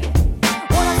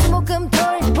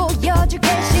 월화수목금토일 보여줄게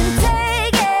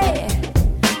신세계.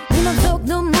 네 맘속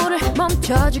눈물을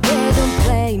멈춰줄게. Don't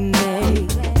play me.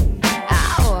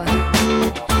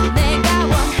 내가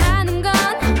원하는 건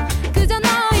그저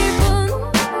너일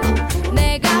뿐.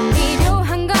 내가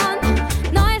필요한 건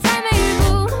너의 삶의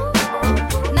일부.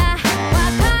 나와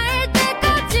닿을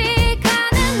때까지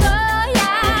가는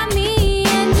거야. Me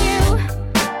and you.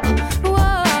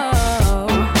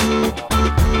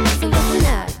 So listen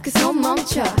up, 그 손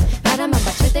멈춰. 바람만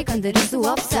봐 절대 건드릴 수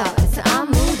없어. 그래서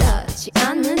아무렇지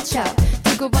않은 척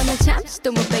두고 보면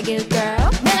잠시도 못 빼길 girl.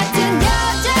 내 같은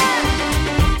여자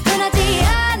흔하지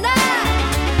않아.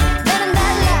 너는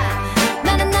달라.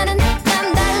 나는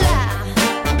남달라.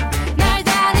 날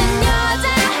다른 여자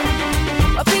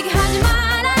업히게 하지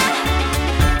마라.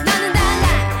 나는 달라.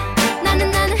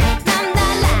 나는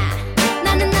남달라.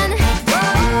 나는 너는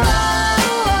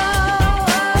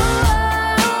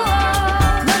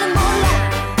몰라.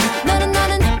 너는 날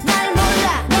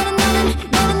몰라. 너는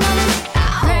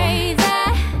crazy.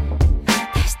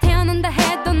 다시 태어난다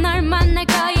해도 널 만날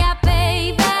거야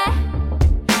baby.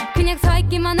 그냥 서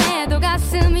있기만 해도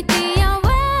가슴이 뛰어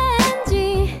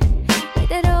왠지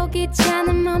이대로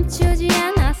귀찮아 멈추지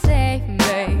않아 save me.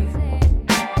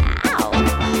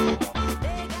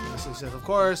 This is, of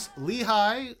course,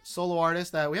 Lehigh, solo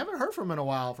artist that we haven't heard from in a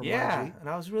while from Yeah, YG. and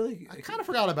I was really... I kind of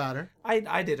forgot about her.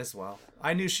 I did as well.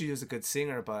 I knew she was a good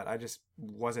singer, but I just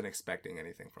wasn't expecting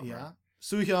anything from her. Yeah.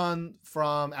 Soohyun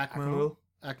from Akmu.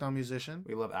 Akdong Musician.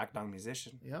 We love Akdong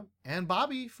Musician. Yep. And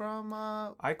Bobby from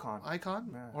Icon. Icon.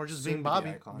 Yeah. Or just Soon being to be Bobby,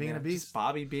 Icon, being yeah. a beast. Just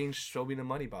Bobby being show me the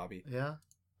money, Bobby. Yeah.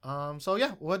 So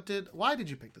yeah, why did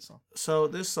you pick this song? So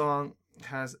this song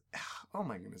has, oh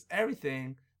my goodness,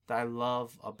 everything that I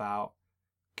love about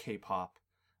K-pop.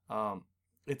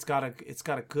 It's got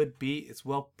a good beat. It's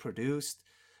well produced,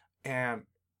 and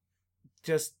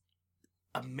just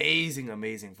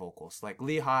amazing vocals. Like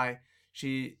Lehigh,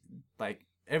 she like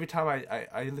every time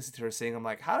I listen to her sing, I'm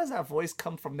like, how does that voice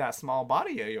come from that small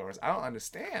body of yours? I don't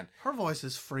understand. Her voice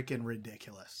is freaking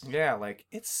ridiculous. Yeah, like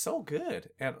it's so good,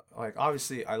 and like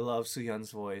obviously I love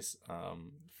Soohyun's voice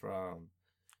from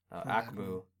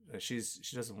Akmu. She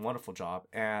does a wonderful job,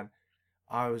 and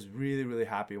I was really, really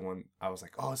happy when I was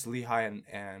like, oh, it's Lehigh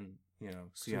and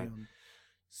Suyeon.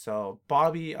 So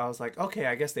Bobby, I was like, okay,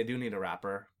 I guess they do need a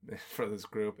rapper for this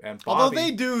group. And Bobby, although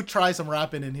they do try some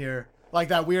rapping in here, like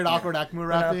that weird awkward Akmu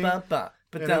rapping. And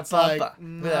it's like,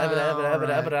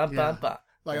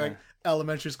 like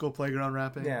elementary school playground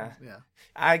rapping. Yeah. Yeah.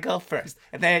 I go first,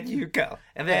 and then you go,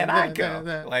 and then I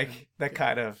go. Like that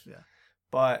kind of. Yeah.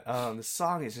 But the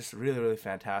song is just really, really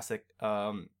fantastic.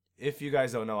 If you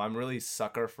guys don't know, I'm really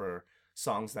sucker for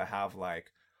songs that have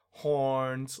like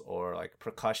horns or like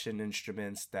percussion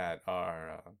instruments that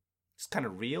are it's kind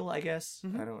of real, I guess.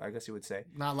 Mm-hmm. I guess you would say.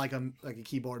 Not like a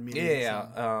keyboard MIDI.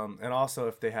 Yeah. And also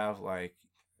if they have like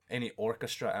any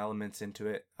orchestra elements into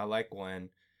it. I like when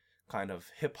kind of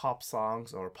hip hop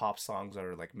songs or pop songs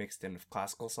are like mixed in with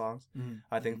classical songs. Mm-hmm.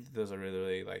 I think those are really,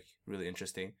 really like really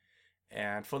interesting.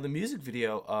 And for the music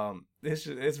video, it's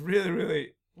really,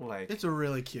 really like it's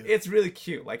really cute. It's really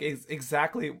cute. Like it's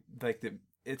exactly like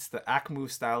it's the Akmu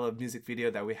style of music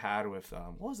video that we had with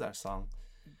what was that song?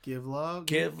 Give Love.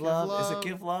 Give Love. Is it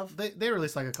Give Love? They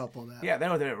released like a couple of that. Yeah, they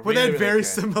were but really, they had really very good.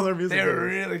 similar music. They were videos.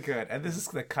 really good. And this is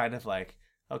the kind of like,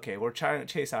 okay, we're trying to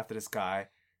chase after this guy,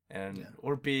 and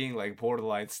we're being like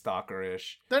borderline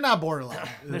stalkerish. They're not borderline.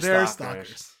 They're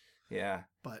stalkers. Yeah.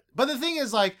 But the thing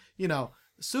is, like,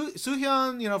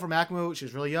 Suhyun, from Akmu,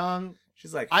 she's really young.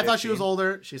 She's like 15. I thought she was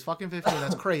older. She's fucking 15.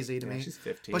 That's crazy to me. She's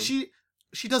 15. But she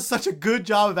does such a good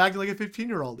job of acting like a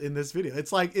 15-year-old in this video.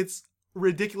 It's like, it's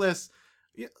ridiculous.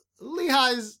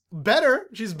 Lehigh's better.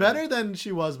 She's better than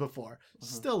she was before.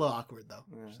 Still a little awkward, though.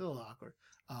 Yeah. Still a little awkward.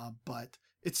 But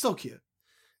it's so cute.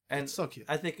 And it's so cute.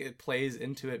 I think it plays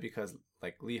into it because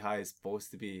like Lehigh is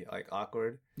supposed to be like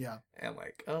awkward. Yeah. And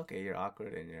like, okay, you're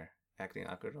awkward and you're acting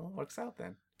awkward. Well, it works out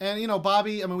then. And,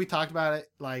 Bobby, I mean, we talked about it.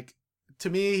 Like,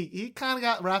 to me, he kind of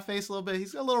got rat face a little bit.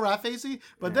 He's a little rat facey,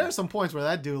 but there are some points where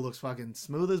that dude looks fucking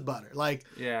smooth as butter. Like,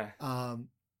 yeah.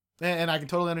 And I can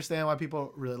totally understand why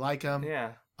people really like him.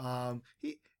 Yeah.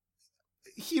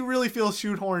 He really feels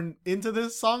shoehorned into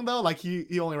this song though. Like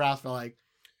he only raps for like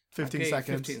 15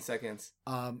 seconds. 15 seconds.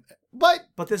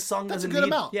 But this song that's doesn't a good need.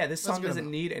 amount. Yeah, this That's a song good doesn't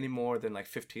amount. need any more than like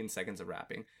 15 seconds of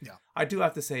rapping. Yeah. I do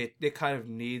have to say it kind of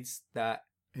needs that.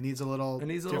 It needs a little. It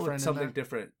needs a different little in something there.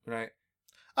 different, right?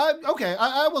 Okay,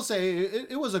 I will say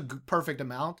it was a perfect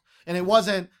amount, and it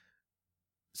wasn't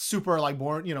super like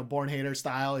born hater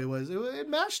style. It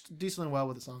matched decently well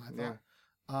with the song, I thought.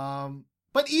 Yeah.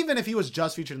 But even if he was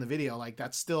just featured in the video, like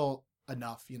that's still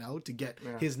enough, to get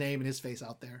Yeah. his name and his face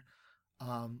out there.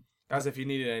 As if you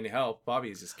needed any help,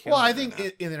 Bobby's just killing. Well, I it think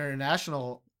right in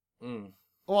international. now. Mm.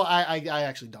 Well, I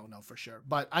actually don't know for sure,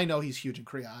 but I know he's huge in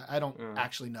Korea. I don't Yeah.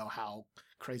 actually know how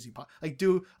crazy.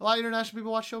 Do a lot of international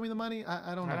people watch Show Me the Money?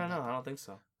 I don't know. I don't know. I don't think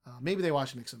so. Maybe they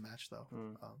watch Mix and Match though.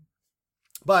 Mm.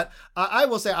 But I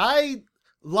will say I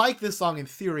like this song in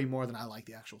theory more than I like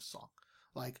the actual song.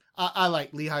 Like I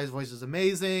like Lehigh's voice is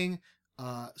amazing.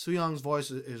 Suyoung's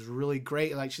voice is really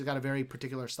great. Like she's got a very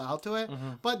particular style to it.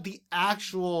 Mm-hmm. But the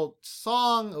actual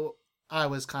song, I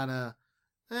was kind of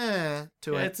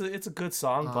to it. It's a good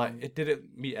song, but it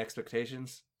didn't meet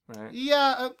expectations, right?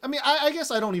 Yeah, I mean, I guess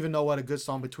I don't even know what a good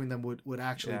song between them would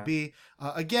actually be.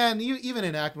 Again, even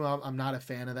in Akmu, I'm not a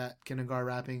fan of that kindergarten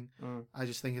rapping. I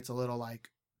just think it's a little like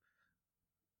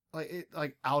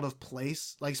out of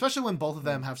place. Like especially when both of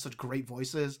them have such great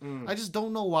voices. I just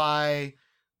don't know why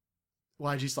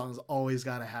YG songs always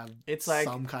gotta have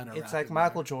some kind of. It's like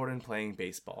Michael Jordan playing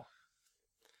baseball.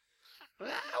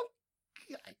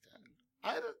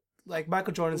 Like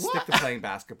Michael Jordan stick to playing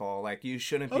basketball. Like you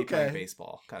shouldn't be playing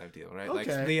baseball, kind of deal, right? Like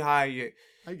Lehigh,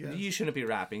 you shouldn't be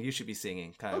rapping. You should be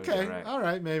singing, kind of deal, right? All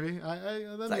right, maybe.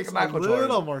 That makes like a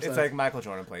little more sense. It's like Michael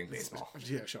Jordan playing baseball.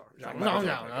 Yeah, sure. Like No,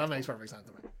 that makes perfect sense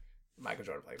to me. Michael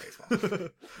Jordan playing baseball.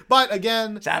 But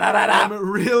again,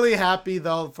 I'm really happy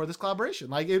though for this collaboration.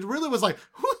 Like it really was like,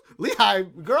 Lehigh,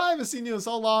 girl, I haven't seen you in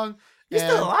so long. You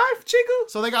still alive, Chico?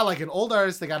 So they got like an old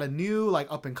artist, they got a new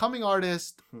like up and coming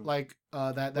artist, like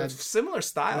that with similar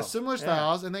style, with similar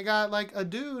styles, and they got like a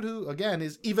dude who again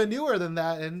is even newer than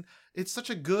that, and it's such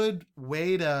a good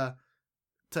way to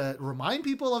remind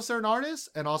people of certain artists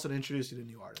and also to introduce you to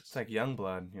new artists. It's like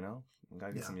Youngblood,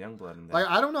 Gotta get some Youngblood in there. Like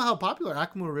I don't know how popular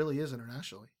Akmu really is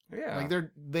internationally. Yeah, like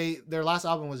their last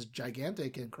album was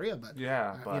gigantic in Korea, but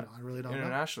I really don't know.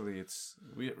 Internationally,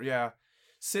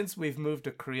 since we've moved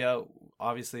to Korea,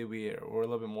 obviously we're a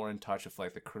little bit more in touch with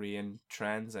like the Korean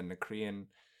trends and the Korean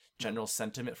general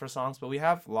sentiment for songs, but we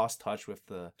have lost touch with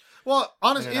the. Well,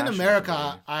 honestly, in America,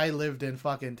 community. I lived in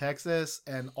fucking Texas,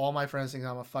 and all my friends think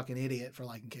I'm a fucking idiot for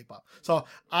liking K-pop. So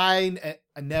I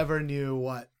never knew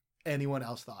what anyone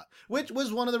else thought, which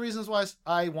was one of the reasons why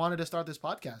I wanted to start this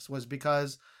podcast, was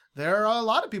because there are a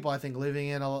lot of people, I think, living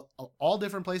in all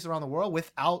different places around the world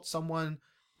without someone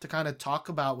to kind of talk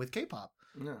about with K-pop.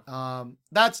 Yeah.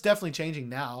 That's definitely changing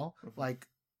now. Like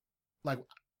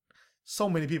so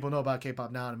many people know about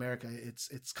K-pop now in America.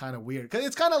 It's kind of weird.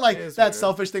 It's kind of like that weird.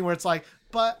 selfish thing where it's like,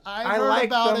 but I heard liked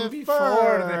about them it before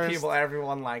first. the people,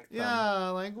 everyone liked them. Yeah,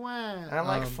 like when I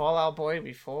liked Fall Out Boy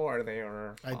before they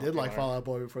were I did like Fall Out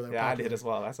Boy before they were Yeah, popular. I did as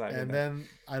well. That's why I did And that. then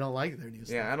I don't like their new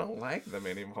stuff. Yeah, I don't like them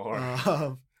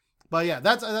anymore. But yeah,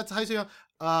 that's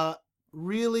High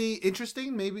really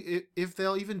interesting. Maybe if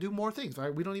they'll even do more things,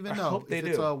 right? We don't even know hope they if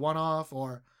it's do. a one-off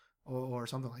or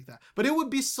something like that. But it would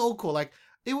be so cool. Like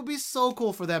it would be so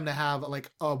cool for them to have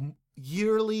like a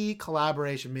yearly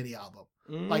collaboration mini album.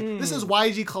 Like this is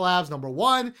YG collabs number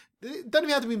 1. It doesn't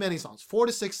even have to be many songs. 4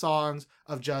 to 6 songs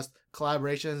of just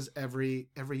collaborations every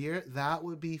year. That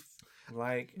would be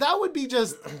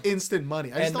just instant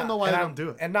money. I just don't know why they don't do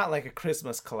it. And not like a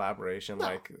Christmas collaboration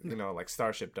like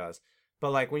Starship does.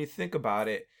 But like when you think about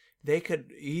it, they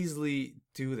could easily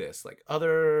do this. Like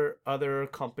other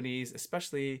companies,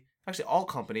 especially actually all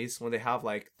companies, when they have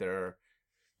like their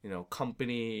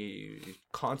company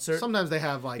concert. Sometimes they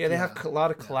have like they have a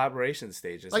lot of collaboration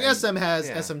stages. Like SM has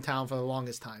SM Town for the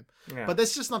longest time. Yeah. But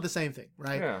that's just not the same thing,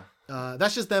 right? Yeah.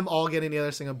 That's just them all getting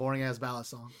together, sing a boring ass ballad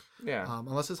song. Yeah.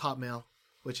 Unless it's Hotmail,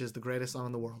 which is the greatest song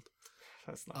in the world.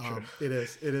 That's not true. It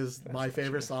is. It is my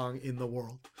favorite song in the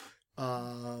world.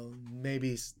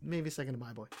 Maybe second to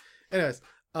My Boy. Anyways,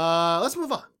 let's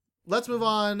move on. Let's move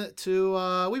on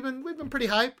to we've been pretty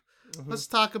hype. Let's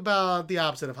talk about the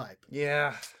opposite of hype.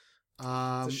 Yeah.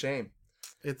 It's a shame.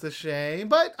 It's a shame,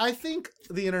 but I think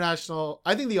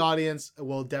the audience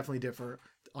will definitely differ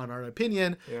on our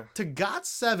opinion. Yeah. To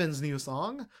GOT7's new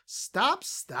song, Stop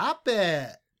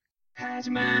It.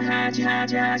 하지마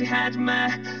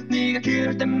네가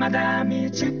그럴 때마다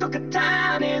미칠 것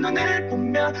같아 내 눈을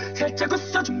보며 살짝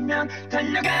웃어주면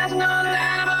달려가서 너를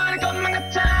알아버릴 것만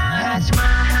같아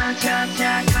하지마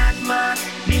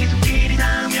네 손길이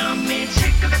닿으면 미칠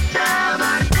것 같아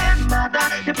말할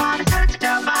때마다 내 발을 살짝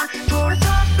잡아 돌아서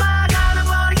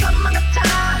나가버릴 것만 같아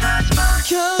하지마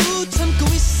겨우 참고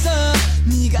있어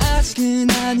네가 아직은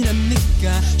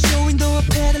아니랍니까 쇼윈도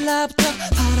앞에 달라붙어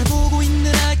바라보고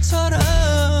있는 아이처럼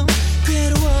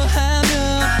괴로워하며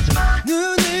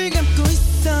눈을 감고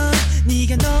있어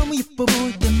네가 너무 예뻐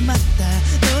보일 때마다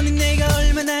너는 내가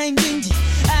얼마나 힘든지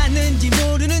아는지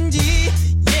모르는지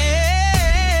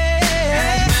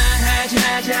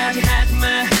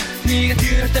하지마 네가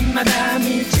그럴 때마다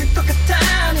미칠 것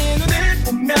같아 내 눈을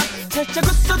보며 살짝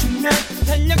웃어주면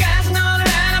달려가서 너를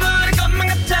알아버릴 것만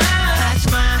같아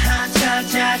하지마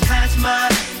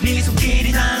네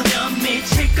손길이 닿으면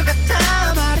미칠 것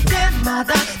같아 말할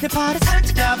때마다 내 발을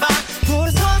살짝 잡아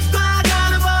돌아서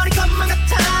나가버릴 것만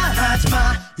같아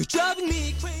하지마 You're driving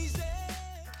me crazy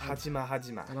하지마.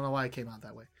 I don't know why it came out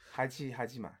that way.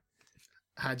 하지마.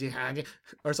 Haji.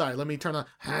 Or sorry, let me turn on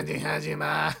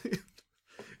Hajima.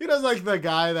 He does like the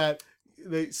guy that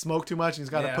they smoke too much and he's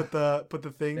got to put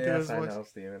the thing to his voice. I know,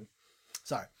 Steven.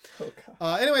 Sorry. Oh,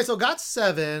 God. Anyway, so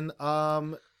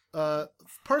GOT7,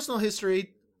 personal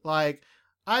history, like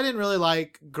I didn't really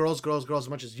like Girls as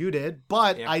much as you did,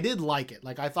 but I did like it.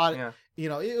 Like I thought,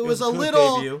 it was a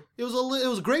little debut. It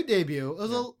was a great debut. It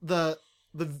was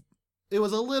it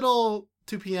was a little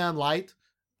 2 p.m. light,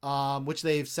 which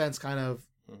they've since kind of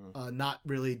not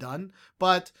really done,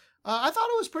 but I thought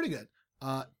it was pretty good.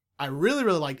 I really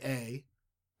liked A.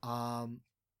 And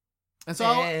so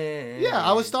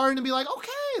I was starting to be like, okay,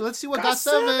 let's see what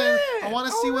GOT7. I want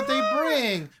to see what they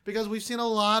bring, because we've seen a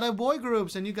lot of boy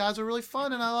groups and you guys are really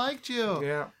fun and I liked you.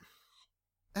 Yeah.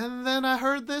 And then I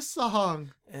heard this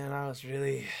song. And I was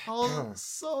really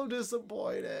so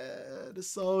disappointed.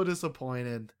 So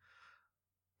disappointed.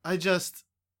 I just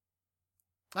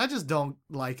don't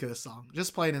like this song.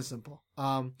 Just plain and simple.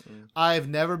 I've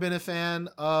never been a fan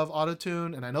of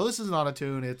autotune, and I know this is an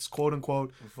autotune. It's quote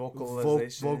unquote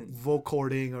vocalization,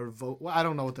 vocording, or I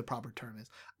don't know what the proper term is.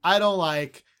 I don't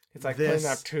like. It's like this.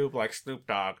 playing that tube like Snoop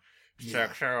Dogg. Yeah.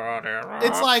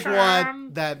 It's like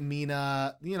what that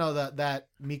Mina, that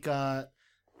Mika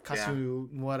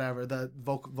Kasu, whatever, the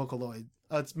Vocaloid.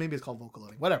 It's called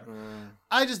Vocaloiding, whatever.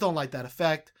 I just don't like that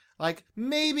effect. Like,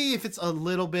 maybe if it's a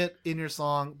little bit in your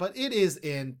song, but it is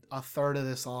in a third of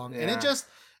the song. Yeah. And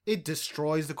it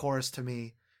destroys the chorus to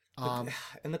me. And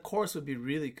the chorus would be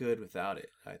really good without it,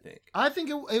 I think. I think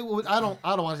it would, I don't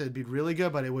want to say it'd be really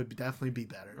good, but it would definitely be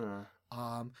better.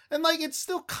 And like, it's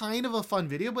still kind of a fun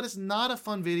video, but it's not a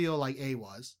fun video like A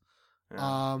was.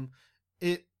 Yeah.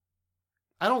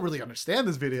 I don't really understand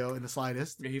this video in the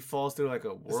slightest. He falls through like a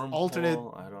wormhole. alternate-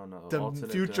 I don't know. The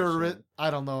alternate future, dimension.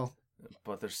 I don't know.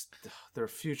 But they're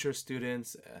future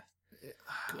students,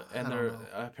 and I they're don't know.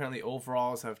 apparently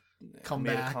overalls have Come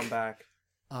made back. a comeback.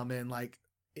 In like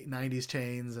 90s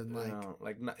chains and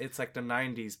like It's like the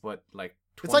 90s, but like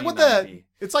it's like what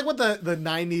 2090. the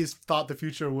 90s thought the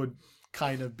future would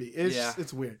kind of be.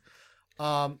 It's weird.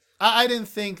 I didn't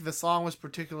think the song was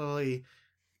particularly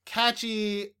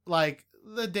catchy. Like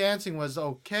the dancing was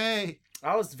okay.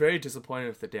 I was very disappointed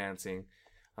with the dancing.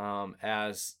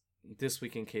 As This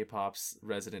Week in K-pop's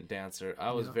resident dancer,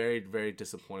 I was very, very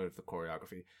disappointed with the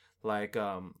choreography. Like,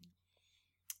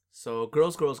 so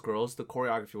Girls, Girls, Girls, the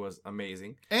choreography was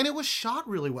amazing. And it was shot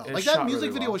really well. It Like shot that music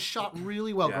really video well. was shot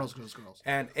really well. Yeah. Girls, Girls, Girls.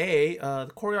 And the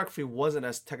choreography wasn't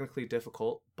as technically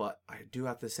difficult, but I do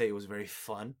have to say it was very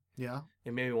fun. Yeah.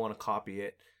 It made me want to copy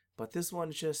it. But this one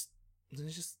it's just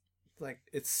like,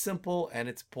 it's simple and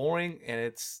it's boring and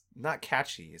it's not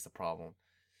catchy is the problem.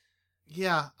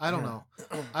 Yeah, I don't know.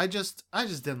 I just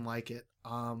didn't like it.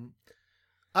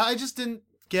 I just didn't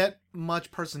get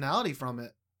much personality from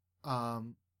it.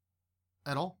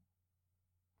 At all.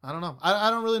 I don't know. I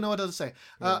don't really know what to say.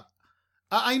 Yeah.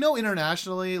 I know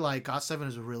internationally, like GOT7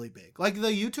 is really big. Like the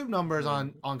YouTube numbers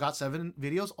on GOT7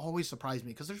 videos always surprise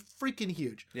me because they're freaking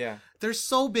huge. Yeah. They're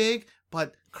so big,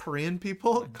 but Korean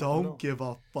people know. don't give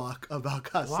a fuck about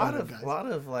A lot GOT7, guys. of lot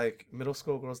of like middle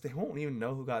school girls, they won't even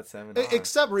know who GOT7 are.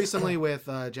 Except recently with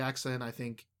Jackson, I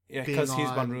think, Yeah, being because he's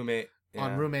on- on Roommate. on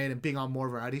Yeah. Roommate and being on more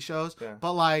variety shows. Yeah.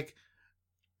 But like,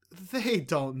 they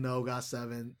don't know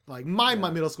GOT7. Like my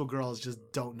middle school girls just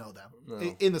don't know them No.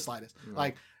 in the slightest. No.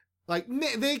 Like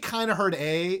they kind of heard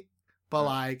A, but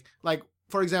like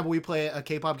for example, we play a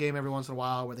K-pop game every once in a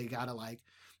while where they gotta like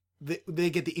they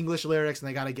get the English lyrics and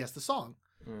they gotta guess the song.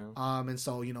 Yeah. And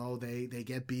so they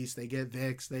get Beast, they get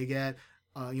VIX, they get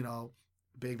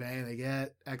Big Bang, they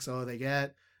get EXO, they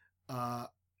get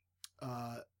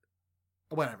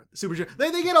whatever Super Junior.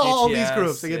 They get all these BTS,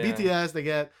 groups. They get yeah. BTS. They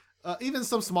get even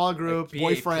some smaller groups. BAP.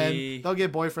 Boyfriend. They'll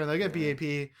get Boyfriend. They'll get Yeah.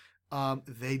 BAP.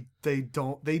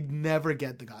 They never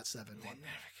get the GOT7 They one.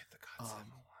 never get the GOT7 one.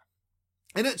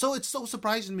 And it's so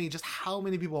surprising to me just how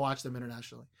many people watch them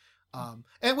internationally.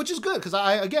 And which is good because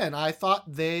I thought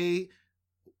they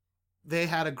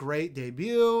had a great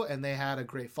debut and they had a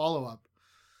great follow up.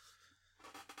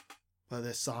 But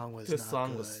this song was This not song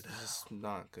good. was just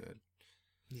not good.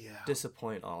 Yeah.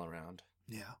 Disappoint all around.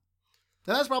 Yeah.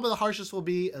 And that's probably the harshest will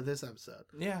be of this episode.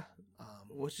 Yeah.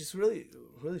 Which is really,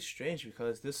 really strange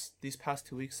because these past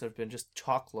 2 weeks have been just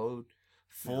chock load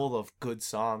full of good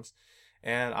songs.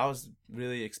 And I was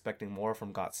really expecting more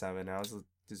from GOT7. I was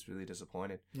just really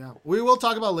disappointed. Yeah. We will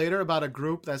talk about later about a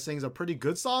group that sings a pretty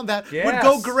good song that would Yes.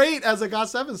 go great as a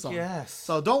GOT7 song. Yes.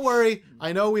 So don't worry.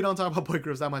 I know we don't talk about boy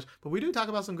groups that much, but we do talk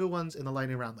about some good ones in the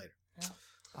lightning round later. Yeah.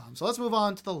 So let's move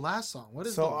on to the last song. What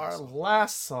is the our last song?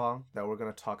 last song that we're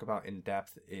going to talk about in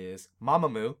depth is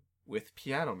Mamamoo with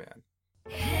Piano Man.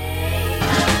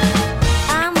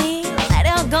 아니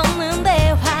내려놓는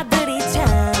대화들이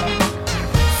참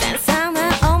세상에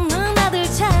없는 아들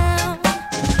참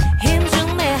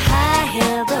힘준 내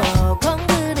하이힐도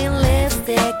공들인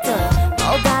립스틱도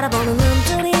못 알아보는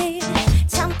눈들이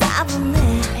참 따분해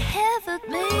Have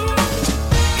me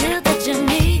그대쯤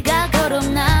네가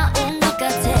걸음 나온 것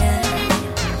같아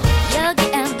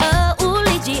여기엔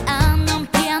어울리지 않는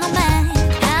피아노맨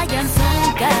하얀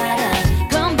손가락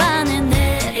건반에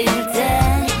내릴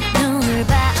때 눈을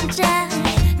반짝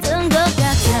뜬 것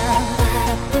같아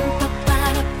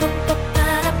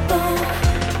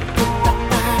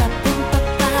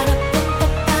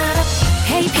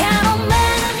Hey piano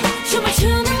man 춤을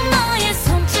추는 너의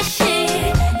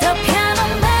손짓이 더 piano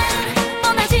man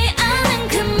뻔하지 않은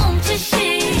그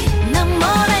몸짓이 난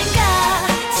뭐랄까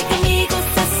지금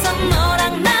이곳에서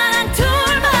너랑 나랑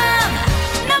둘만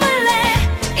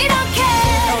남을래 이렇게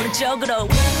오른쪽으로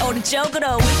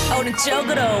오른쪽으로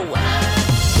오른쪽으로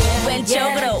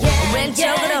왼쪽으로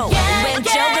왼쪽으로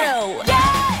왼쪽으로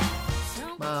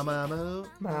Mamamoo.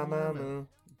 Mamamoo.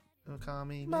 Call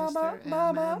me Mr.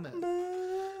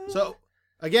 Mamamoo. So,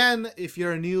 again, if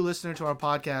you're a new listener to our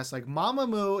podcast, like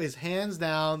Mamamoo is hands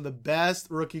down the best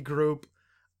rookie group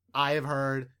I have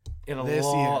heard In a this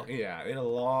long, year. yeah, in a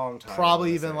long time. Probably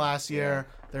I would even say. last year.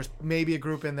 There's maybe a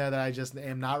group in there that I just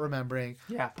am not remembering.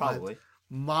 Yeah, probably.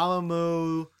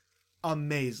 Mamamoo,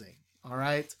 amazing. All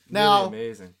right. Really Now,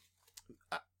 amazing.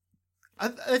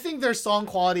 I think their song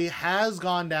quality has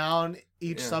gone down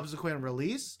each Yeah. subsequent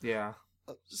release, Yeah.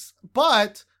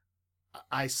 but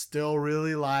I still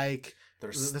really like Their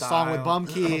the song with style.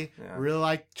 Bumkey. Yeah. Really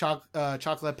like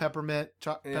chocolate peppermint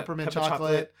Yeah, peppermint pepper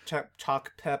chocolate.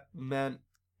 Choc peppermint.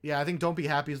 Yeah, I think Don't Be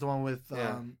Happy is the one with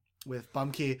Yeah.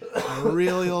 Bumkey.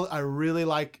 I really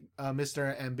like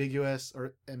Mr. Ambiguous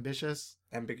or Ambitious.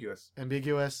 Ambiguous.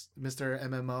 Mr.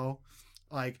 MMO.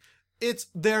 Like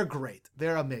they're great.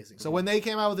 They're amazing. So when they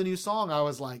came out with a new song, I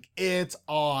was like, it's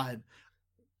on.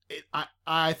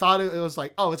 I thought it was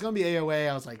like, oh, it's gonna be AOA.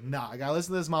 I was like, nah, I gotta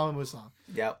listen to this Mamamoo song.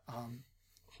 Yep.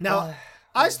 Now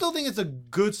I still think it's a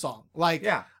good song. Like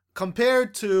Yeah.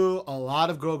 compared to a lot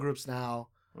of girl groups now,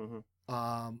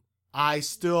 Mm-hmm. I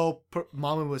still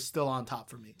Mamamoo was still on top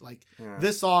for me. Like Yeah.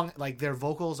 this song, like their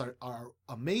vocals are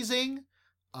amazing.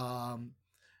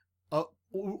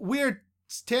 Weird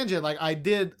tangent. Like I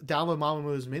did download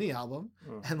Mamamoo's mini album,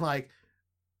 and like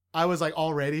I was like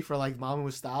all ready for like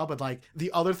Mamamoo's style, but like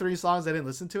the other 3 songs I didn't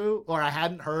listen to or I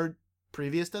hadn't heard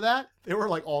previous to that, they were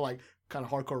like all like kind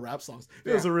of hardcore rap songs.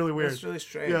 It was really weird. It's really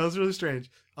strange. Yeah, it was really strange.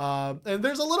 And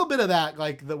there's a little bit of that,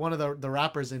 like one of the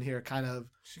rappers in here kind of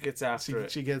She gets after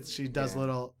it. she does Yeah. does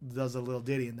a little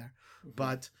ditty in there,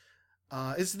 but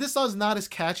this song's not as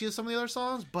catchy as some of the other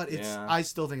songs, but I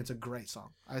still think it's a great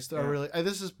song. I still really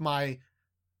this is my.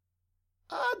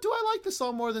 Do I like this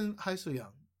song more than Haisu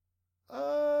Young?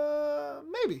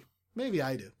 Maybe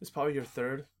I do. It's probably your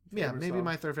third. Yeah, favorite maybe song.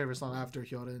 my third favorite song after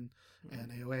Hyorin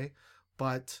and AOA,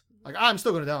 but like I'm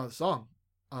still gonna download the song,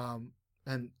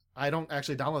 and I don't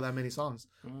actually download that many songs.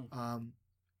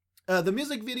 The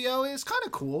music video is kind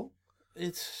of cool.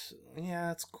 It's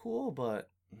cool, but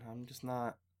I'm just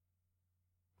not.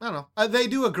 I don't know. They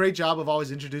do a great job of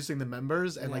always introducing the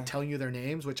members and like telling you their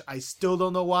names, which I still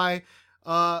don't know why.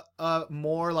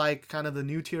 More like kind of the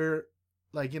new tier,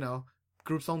 like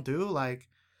groups don't do. Like,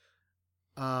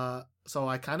 so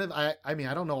I kind of I mean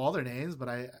I don't know all their names, but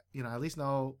I at least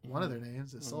know one of their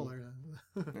names is Solar,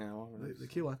 the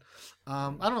key one. I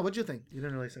don't know. What'd you think? You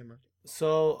didn't really say much.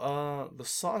 So the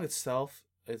song itself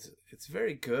it's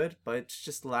very good, but it's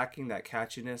just lacking that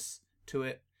catchiness to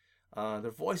it.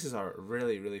 Their voices are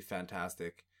really, really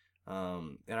fantastic.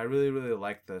 And I really, really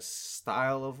like the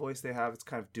style of voice they have. It's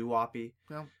kind of doo-woppy.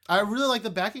 Yeah. I really like the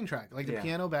backing track, like the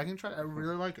piano backing track. I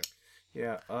really like it.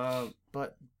 Yeah.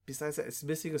 But besides that, it's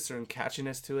missing a certain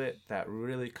catchiness to it that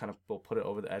really kind of will put it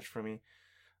over the edge for me.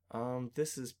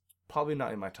 This is probably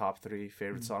not in my top 3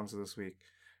 favorite songs of this week.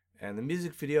 And the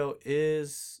music video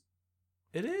is...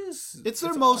 It's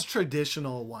their most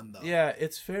traditional one, though. Yeah,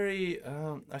 it's very...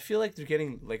 I feel like they're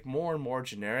getting like more and more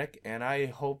generic, and I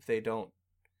hope they don't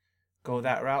go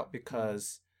that route,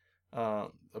 because a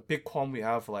big qualm we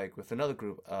have like with another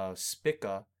group,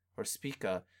 Spica,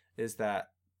 is that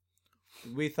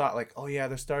we thought like, oh yeah,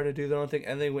 they're starting to do their own thing,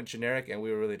 and they went generic, and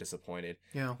we were really disappointed.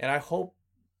 Yeah. And I hope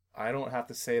I don't have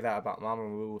to say that about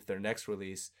Mamamoo with their next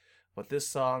release, but this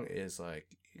song is like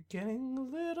getting a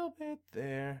little bit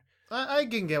there. I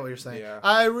can get what you're saying. Yeah.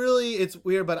 It's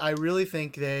weird, but I really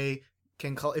think they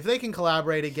can, if they can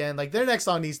collaborate again, like their next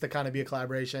song needs to kind of be a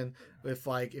collaboration with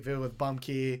like, if it was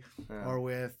Bumkey or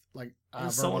with like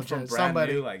someone from Brand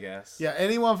New, I guess. Yeah,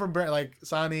 anyone from like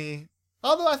Sani.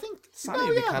 Although I think Sani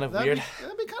would be kind of weird.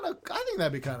 That'd be kind of. I think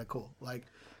that'd be kind of cool. Like,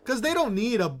 because they don't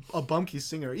need a Bumkey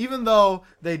singer, even though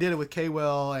they did it with K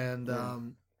Will and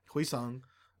Huisung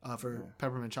for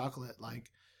Peppermint Chocolate. Like,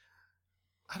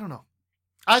 I don't know.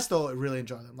 I still really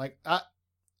enjoy them. Like,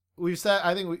 we've said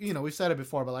it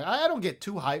before, but like I don't get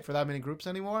too hyped for that many groups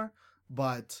anymore.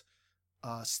 But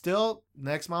still,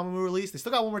 next Mamamoo release, they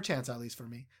still got one more chance at least for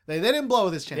me. They didn't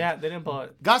blow this chance. Yeah, they didn't blow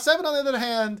it. GOT7 on the other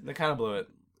hand, They kind of blew it.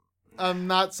 I'm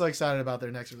not so excited about their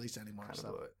next release anymore. Kind of So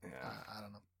blew it. Yeah. I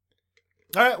don't know.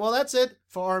 All right, well that's it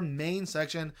for our main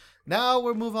section. Now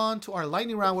we'll move on to our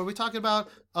lightning round, where we talk about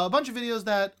a bunch of videos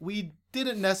that we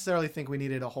didn't necessarily think we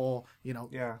needed a whole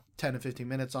 10 to 15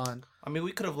 minutes on. I mean,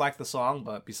 we could have liked the song,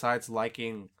 but besides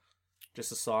liking just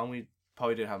the song, we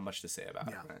probably didn't have much to say about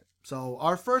it. Right? So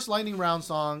our first lightning round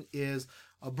song is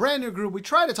a brand new group. We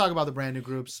try to talk about the brand new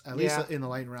groups, at least in the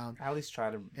lightning round. At least try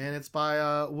to. And it's by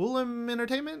Woollim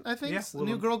Entertainment, I think. Yeah, It's the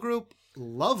new girl group,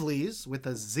 Lovelies, with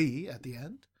a Z at the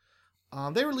end.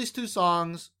 They released 2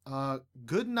 songs,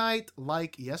 Good Night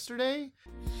Like Yesterday.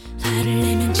 화를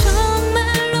내면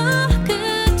정말로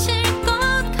끝일 것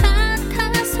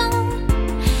같아서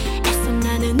애써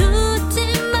나는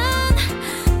웃지만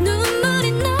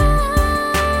눈물이 나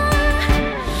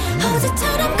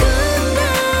어제처럼 good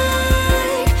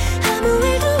night 아무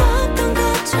일도 없던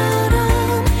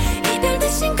것처럼 이별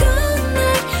대신 good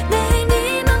night 내일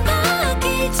네 맘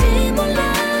바뀔지 몰라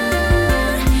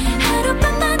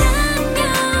하룻밤만 안녕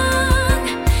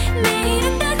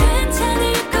내일은 다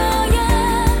괜찮을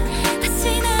거야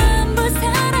다시 난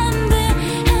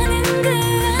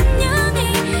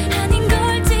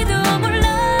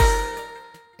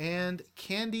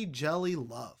Candy Jelly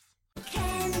Love.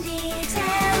 Candy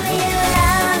jelly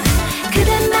love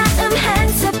그대 마음 한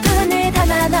스푼을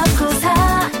담아 넣고서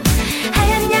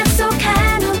하얀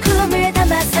약속한 꿈을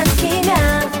담아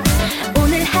삼키면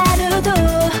오늘 하루도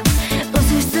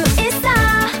웃을 수 있어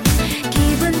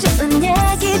기분 좋은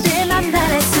얘기들만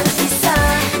말할 수 있어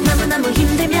너무너무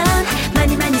힘들면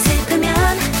많이 슬프면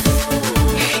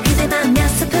그대 마음 몇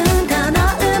스푼 더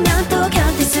넣으면 또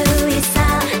견딜 수 있어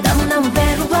너무너무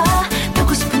외로워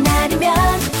보고 싶은 날이면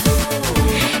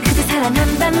그대 사랑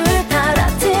한 방울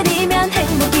떨어뜨리면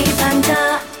행복이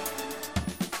번져.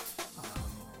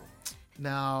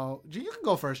 Now, you can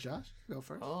go first, Josh. Go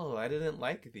first. Oh, I didn't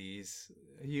like these.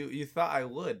 You thought I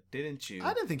would, didn't you?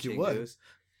 I didn't think you would. Chingoose?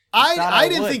 I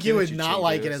didn't think you would didn't not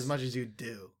like it Chingoose? as much as you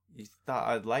do. You thought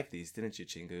I'd like these, didn't you,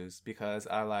 Chingoose? Because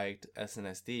I liked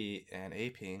SNSD and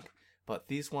A-Pink, but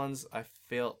these ones I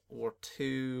felt were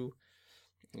too,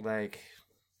 like,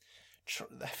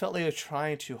 I felt they were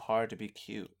trying too hard to be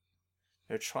cute.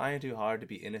 They're trying too hard to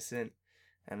be innocent,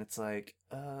 and it's like,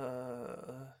 I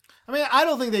mean, I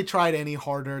don't think they tried any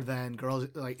harder than Girls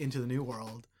like Into the New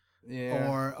World yeah,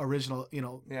 or original,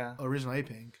 yeah, original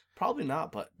A-Pink. probably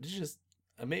not. But it's just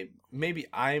maybe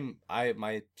my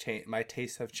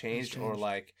tastes have changed, or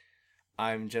like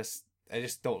I just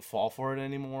don't fall for it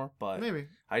anymore. But Maybe.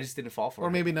 I just didn't fall for it.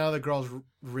 Or maybe none of the girls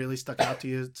really stuck out to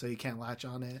you, so you can't latch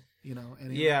on it,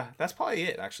 anyway. Yeah, that's probably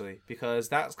it actually, because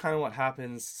that's kind of what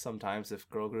happens sometimes with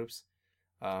girl groups.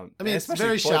 I mean, it's especially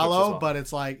very boy groups as shallow, well. but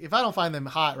it's like, if I don't find them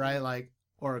hot, right, like,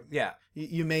 or yeah,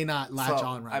 you may not latch So,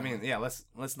 on right I away. mean, yeah, let's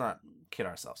not kid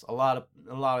ourselves. A lot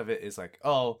of it is like,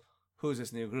 oh, who's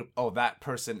this new group? Oh, that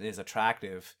person is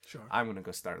attractive. Sure. I'm gonna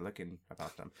go start looking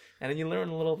about them, and then you learn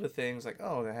a little bit of things like,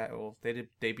 oh, they did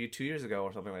debut 2 years ago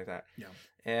or something like that. Yeah.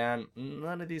 And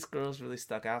none of these girls really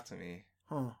stuck out to me.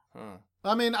 Huh. Huh.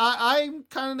 I mean, I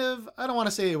kind of, I don't want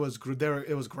to say it was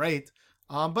it was great,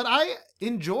 but I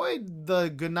enjoyed the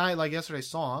Goodnight Like Yesterday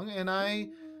song, and I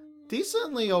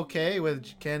decently okay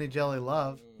with Candy Jelly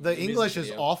Love. The English is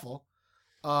video. awful.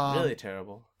 Really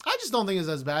terrible. I just don't think it's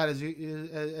as bad as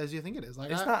you think it is.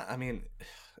 Like, It's not. I mean,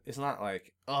 it's not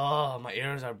like, oh, my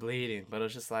ears are bleeding, but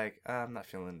it's just like, I'm not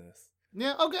feeling this.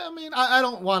 Yeah, okay. I mean, I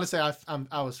don't want to say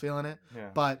I was feeling it, Yeah.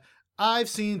 but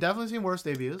I've definitely seen worse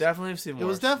debuts. Definitely seen It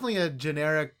was worse. definitely a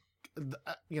generic,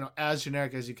 as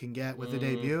generic as you can get with the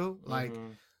debut. Like,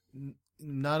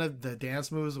 none of the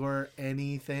dance moves were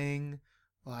anything.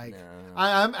 Like, No.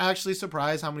 I'm actually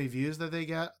surprised how many views that they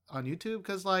get on YouTube,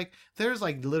 because like there's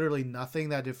like literally nothing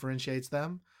that differentiates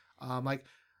them. Like,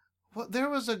 what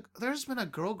there's been a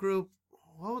girl group.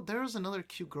 Well, there was another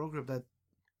cute girl group that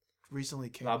recently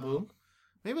came La out. Boom?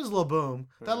 Maybe it was Lil Boom.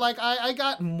 Yeah. That like I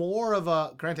got more of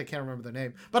a, granted I can't remember their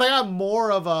name, but I got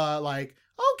more of a like,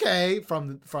 okay,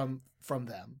 from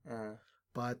them.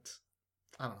 But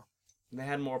I don't know. They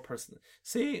had more person.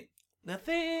 See, the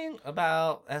thing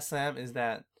about SM is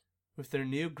that with their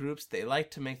new groups, they like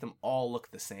to make them all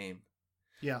look the same.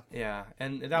 Yeah. Yeah,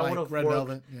 and that Like would have Red worked.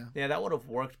 Velvet, yeah. Yeah, that would have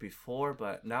worked before,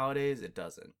 but nowadays it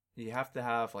doesn't. You have to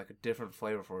have like a different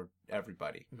flavor for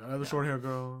everybody. You gotta have a short hair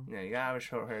girl. Yeah, you gotta have a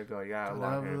short hair girl. You gotta have a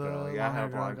Gotta long hair have girl. the You gotta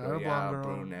have a long blonde hair girl. You gotta have a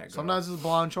girl. brunette girl. Sometimes it's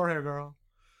blonde, short hair girl.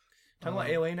 Talking about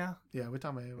AOA now. Yeah, we're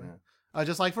talking about anyway. Yeah.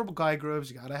 Just like for guy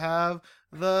groups, you gotta have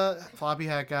the floppy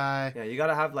hat guy. Yeah, you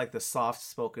gotta have like the soft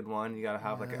spoken one. You gotta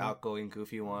have like an Yeah. outgoing,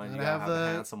 goofy one. You Gotta gotta have have the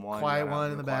the handsome one. You quiet gotta have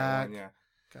one in the quiet back. one, yeah.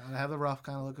 Gotta have the rough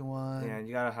kind of looking one. Yeah, and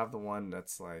you gotta have the one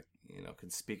that's like, can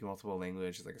speak multiple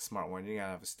languages, like a smart one. You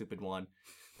gotta have a stupid one.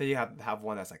 Then you have to have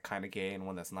one that's like kind of gay and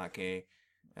one that's not gay.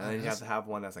 And then you have to have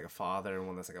one that's like a father and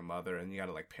one that's like a mother, and you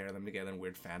gotta like pair them together in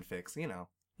weird fanfics. You know.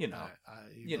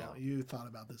 You thought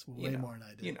about this way more than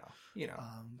I did. You know.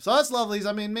 So that's lovely.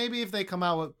 I mean, maybe if they come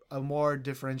out with a more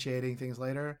differentiating things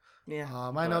later. Yeah.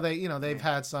 I know they've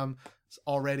had some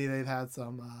already. They've had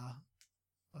some.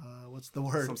 What's the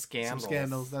word? Some scandals. Some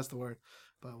scandals. That's the word.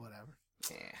 But whatever.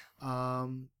 Yeah.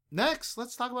 Next,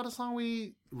 let's talk about a song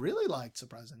we really liked,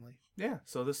 surprisingly. Yeah.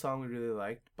 So this song we really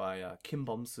liked by Kim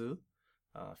Bum-soo,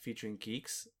 featuring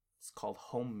Geeks. It's called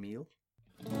Home Meal.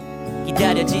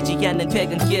 기다려지지 않는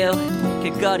퇴근길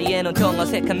길거리에 온통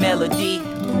어색한 멜로디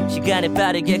시간을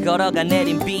빠르게 걸어가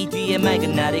내린 비 뒤에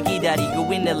맑은 나를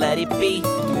기다리고 있는 Let It Be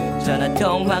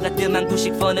전화통화가 뜸한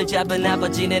 90폰을 잡은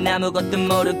아버지는 아무것도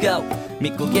모르고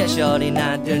믿고 계셔 어린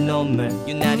아들 놈을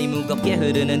유난히 무겁게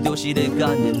흐르는 도시를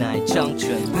걷는 나의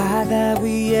청춘 바다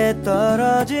위에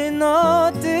떨어진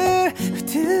옷들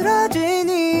흐트러진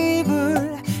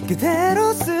이불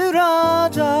그대로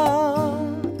쓰러져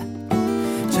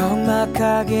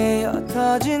적막하게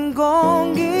옅어진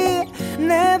공기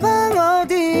내 방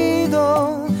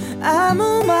어디도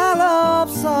아무 말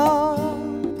없어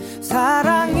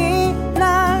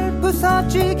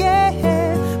찌게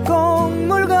해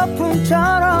곡물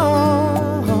거품처럼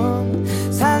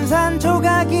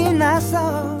산산조각이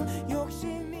나서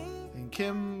욕심이. And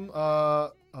Kim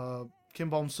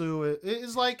Bom-soo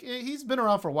is like, he's been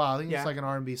around for a while. I think he's like an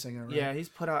R&B singer, right? Yeah, he's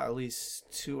put out at least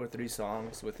 2 or 3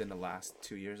 songs within the last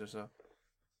 2 years or so.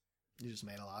 You just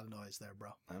made a lot of noise there,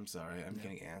 bro. I'm sorry, I'm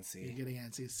getting antsy. You're getting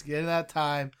antsy. It's getting that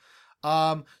time.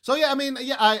 So yeah, I mean,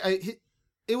 yeah,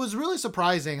 it was really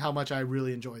surprising how much I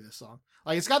really enjoy this song.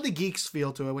 Like, it's got the Geeks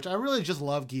feel to it, which I really just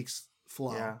love Geeks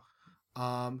flow. Yeah.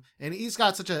 And he's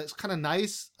got such a kind of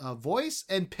nice voice,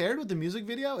 and paired with the music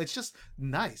video, it's just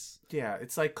nice. Yeah,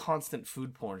 it's like constant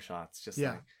food porn shots. Just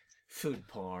like food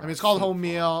porn. I mean, it's called Home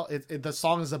Meal. The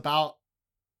song is about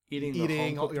eating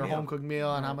your home cooked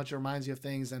meal and how much it reminds you of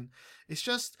things. And it's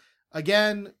just,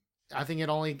 again, I think it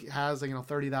only has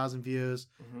 30,000 views.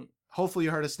 Mm-hmm. Hopefully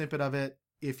you heard a snippet of it.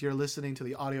 If you're listening to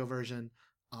the audio version,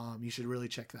 you should really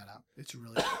check that out. It's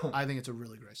really, I think it's a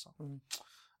really great song.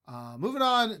 Moving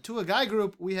on to a guy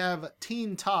group, we have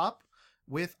Teen Top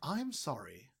with I'm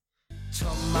Sorry.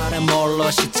 첫말은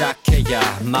뭘로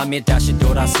시작해야 맘이 다시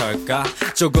돌아설까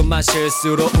조금만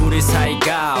실수로 우리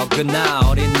사이가 어긋나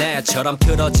어린애처럼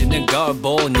틀어지는 걸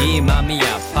보니 맘이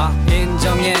아파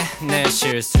인정해 내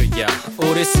실수야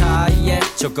우리 사이에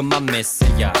조금만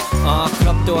미스야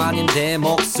클럽도 아닌데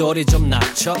목소리 좀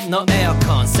낮춰 너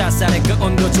에어컨 쌀쌀해 그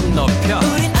온도 좀 높여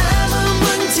우린 아무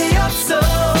문제 없어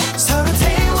서로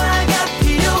대화가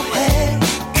필요해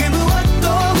그 무엇도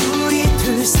우리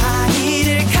둘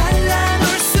사이를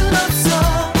갈라놓을 순 없어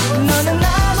너는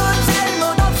아무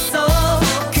잘못 없어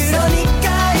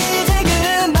그러니까 이제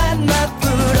그만 막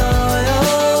불어요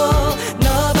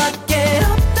너밖에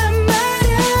없단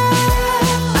말야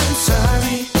I'm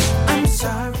sorry I'm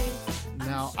sorry.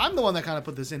 Now, I'm the one that kind of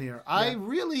put this in here. I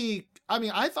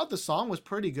thought the song was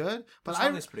pretty good, but the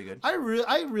song is pretty good. I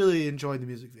really enjoyed the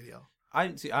music video.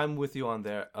 I'm with you on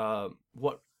there.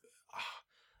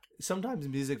 Sometimes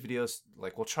music videos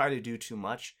will try to do too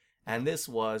much, and this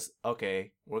was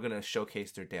okay. We're gonna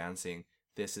showcase their dancing.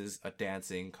 This is a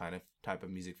dancing type of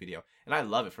music video, and I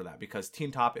love it for that because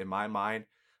Teen Top, in my mind,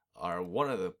 are one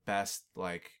of the best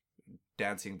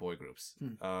dancing boy groups.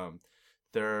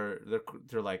 Their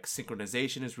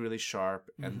synchronization is really sharp,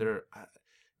 and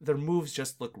their moves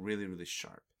just look really, really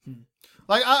sharp.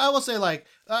 I will say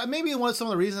maybe some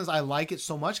of the reasons I like it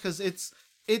so much because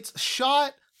it's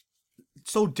shot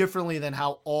so differently than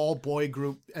how all boy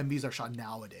group MVs are shot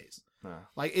nowadays.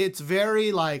 It's very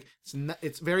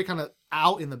it's very kind of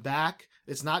out in the back.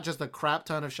 It's not just a crap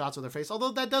ton of shots of their face,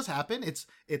 although that does happen. It's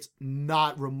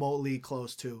not remotely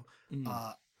close to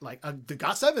the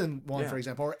GOT7 one, for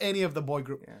example, or any of the boy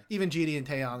group. Yeah. Even GD and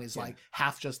Taeyang is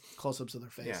half just close-ups of their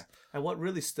face. Yeah. And what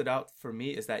really stood out for me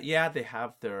is that, they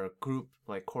have their group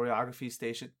choreography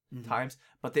station times,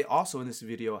 but they also in this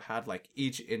video had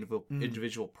each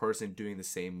individual person doing the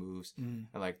same moves and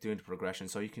doing the progression.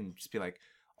 So you can just be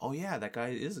oh yeah, that guy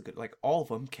is good. All of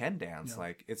them can dance.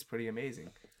 Yeah. It's pretty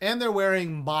amazing. And they're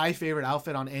wearing my favorite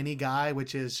outfit on any guy,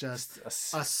 which is just a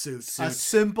suit. A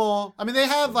simple. I mean, they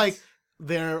have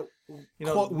their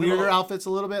weirder outfits a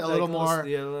little more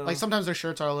sometimes their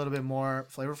shirts are a little bit more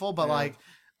flavorful, but I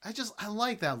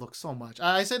like that look so much.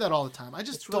 I say that all the time. I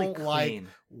just don't like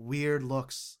weird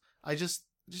looks. I just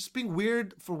being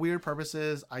weird for weird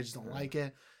purposes. I just don't like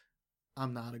it.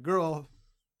 I'm not a girl.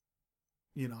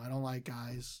 I don't like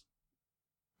guys.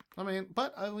 I mean,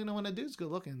 but when a dude's good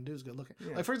looking,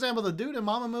 Yeah. For example, the dude in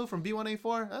Mamamoo from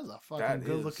B1A4, that's a fucking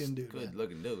good looking dude. Good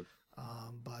looking dude.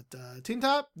 But Teen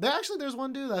Top, there's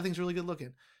one dude that I think is really good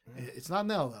looking. It's not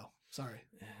Nell though. Sorry.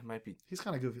 It might be. He's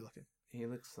kind of goofy looking. He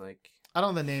looks like. I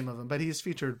don't know the name of him, but he's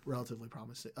featured relatively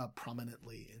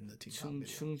prominently in the Teen Top video.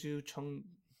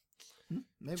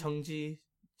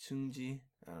 Chungji.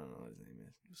 I don't know what his name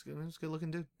is. He's a good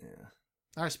looking dude. Yeah.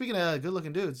 All right. Speaking of good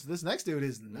looking dudes, this next dude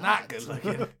is not good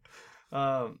looking.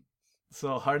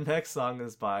 So our next song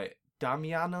is by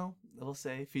Damiano, we'll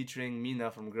say, featuring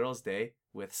Mina from Girls' Day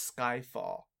with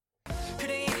Skyfall.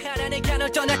 그래 하나 내가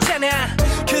널 떠났잖아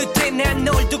그때 난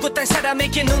널 두고 딴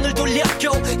사람에게 눈을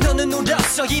돌렸고 너는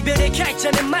울었어 이별의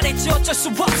갈자는 말했지 어쩔 수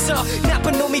없어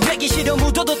나쁜 놈이 되기 싫어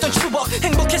묻어뒀던 추억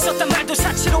행복했었단 말도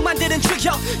사치로 만드는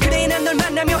추억 그래 난 널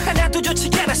만나며 하나도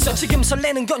좋지 않았어 지금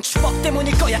설레는 건 추억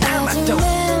때문일 거야 아마도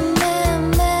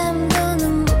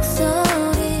맴도는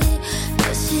목소리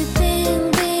다시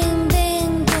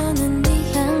빙빙빙 도는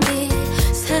네 향기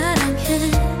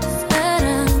사랑해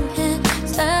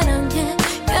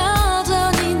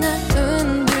여전히 날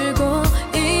흔들고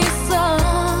있어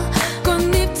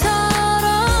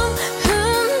꽃잎처럼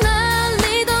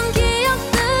흩날리던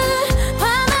기억들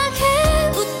환하게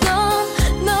웃던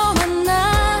너와 나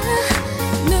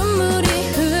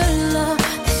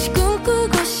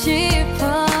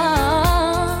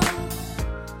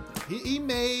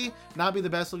not be the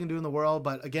best looking dude in the world,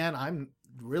 but again, I'm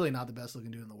really not the best looking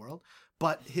dude in the world.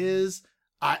 But this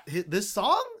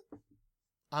song,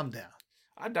 I'm down.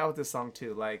 I'm down with this song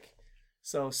too. Like,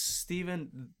 so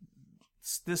Steven,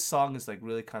 this song is like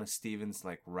really kind of Steven's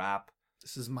like rap.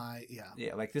 This is my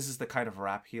Yeah, like this is the kind of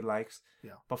rap he likes.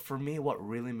 Yeah. But for me, what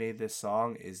really made this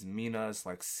song is Mina's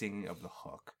like singing of the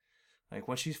hook. Like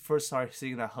when she first started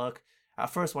singing that hook, at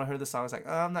first when I heard the song, I was like,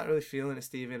 oh, I'm not really feeling it,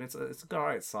 Steven. It's a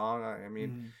alright song. I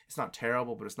mean, it's not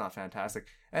terrible, but it's not fantastic.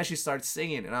 And she starts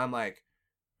singing, and I'm like,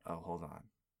 oh, hold on,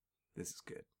 this is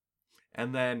good.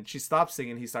 And then she stops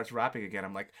singing, he starts rapping again.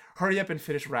 I'm like, hurry up and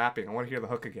finish rapping. I want to hear the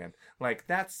hook again. Like,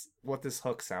 that's what this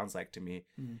hook sounds like to me.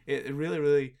 It really,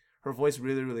 really, her voice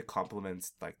really, really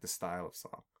complements like the style of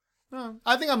song.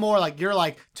 I think I'm more like, you're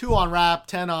like 2 on rap,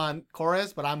 10 on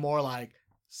chorus, but I'm more like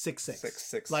 6'6".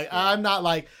 6'6". Like, yeah. I'm not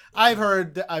like, I've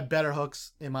heard better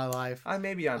hooks in my life. I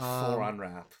may be on 4 on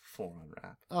rap. 4 on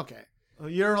rap. Okay.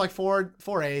 You're like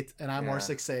 4'8", and I'm more Yeah.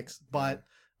 6'6". But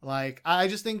like, I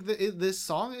just think that this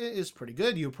song is pretty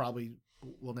good. You probably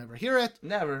will never hear it.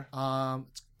 Never.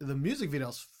 The music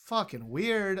video's fucking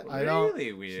weird.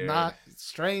 Really weird. It's not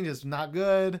strange. It's not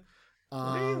good.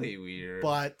 Really weird.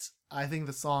 But I think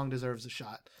the song deserves a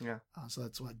shot. Yeah. So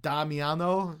that's what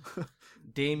Damiano.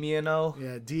 Damiano.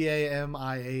 Yeah,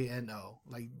 Damiano.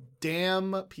 Like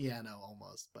damn piano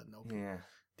almost, but no. Yeah.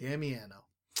 Damiano.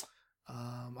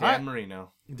 Dan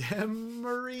Marino. Dan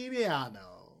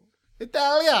Marino.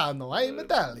 Italiano. I'm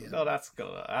Italian. No, that's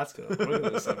good. That's good. We're gonna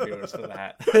lose some viewers for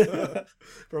that.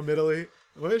 From Italy.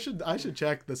 Well, I should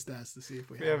check the stats to see if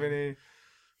we Do you have any?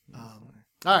 all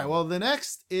right. Well, the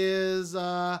next is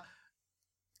I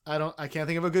can't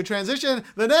think of a good transition.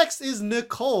 The next is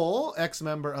Nicole,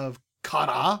 ex-member of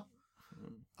Kara,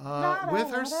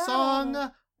 with her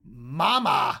song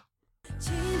 "Mama."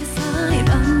 집에서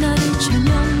이런 날을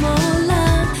전혀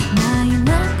몰라 나의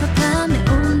낮과 밤의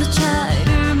온도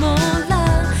차이를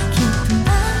몰라 깊은 밤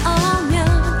오면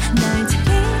날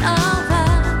데리러와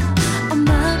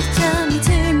엄마가 잠이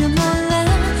들면 몰라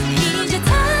이제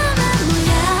다만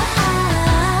뭐야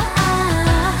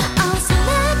어서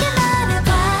내게 말해봐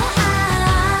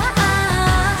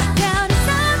별이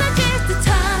쏟아질 듯한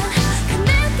그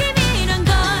느낌이란 걸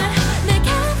내게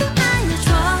좀 알려줘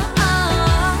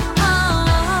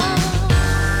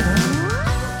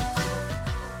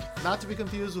Not to be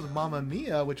confused with "Mamma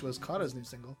Mia," which was Kara's new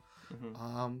single.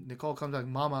 Nicole comes like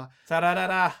 "Mama."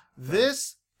 Ta-da-da-da.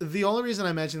 The only reason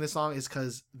I mention this song is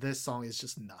because this song is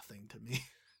just nothing to me.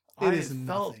 It is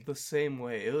felt nothing. the same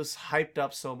way. It was hyped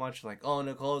up so much, like, oh,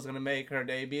 Nicole's gonna make her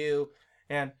debut,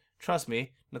 and trust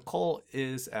me, Nicole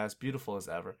is as beautiful as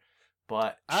ever.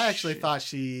 But I actually thought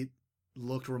she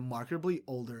looked remarkably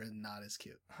older and not as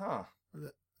cute. huh?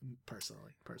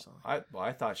 Personally.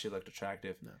 I thought she looked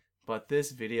attractive. No. But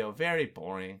this video, very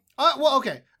boring. Well,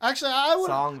 okay. Actually,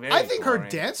 Song, very I think her boring.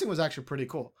 dancing was actually pretty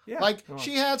cool. Yeah. Like Oh.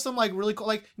 she had some like really cool.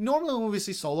 Like normally when we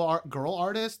see girl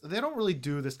artists, they don't really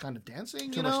do this kind of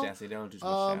dancing. Too you much know? dancing. They don't do too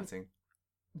much dancing.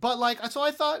 But like, so I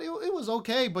thought it was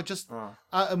okay, but just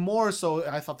more so,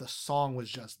 I thought the song was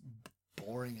just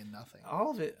boring and nothing. All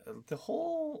of it, the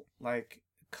whole like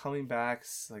coming back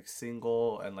like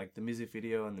single and like the music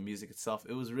video and the music itself,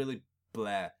 it was really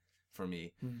blah for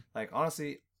me. Like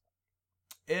honestly,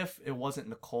 if it wasn't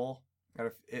Nicole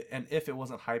and if it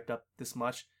wasn't hyped up this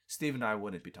much, Steve and I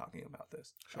wouldn't be talking about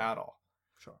this at all.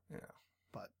 Sure. Yeah.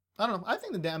 But I don't know. I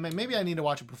think the dance. Maybe I need to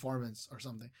watch a performance or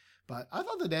something. But I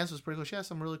thought the dance was pretty cool. She has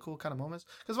some really cool kind of moments.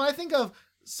 Because when I think of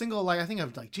single, like I think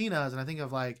of like Gina's and I think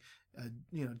of like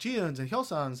Jiun's and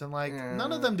Hyosun's and like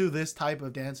none of them do this type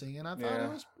of dancing. And I thought it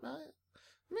was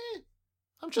meh.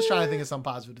 I'm just trying to think of some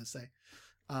positive to say.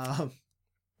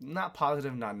 Not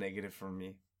positive, not negative for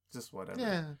me. Just whatever.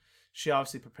 Yeah. She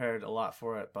obviously prepared a lot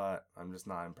for it, but I'm just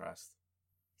not impressed.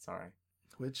 Sorry.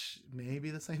 Which may be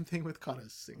the same thing with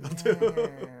Kara's single too.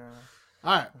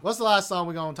 All right. What's the last song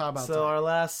we're going to talk about? So our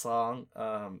last song,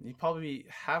 you probably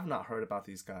have not heard about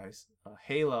these guys.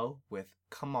 Halo with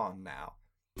Come On Now.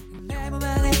 내 몸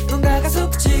안에 뭔가가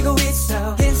솟구치고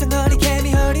있어 인상거리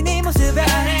개미허리 네 모습에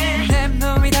내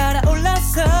몸이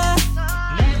달아올랐어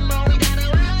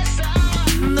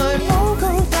널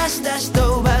보고 다시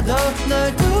또 봐도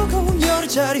널 두고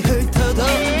요리조리 훑어도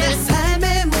내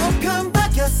삶의 목표는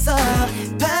바뀌었어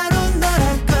바로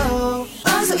너라고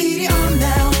어서 이리 on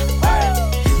now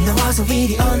너 어서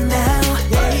이리 on now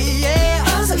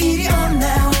어서 이리 on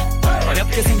now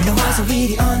어렵게 생각 너 어서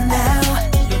이리 on now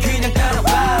그냥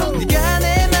따라와 네가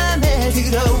내 맘에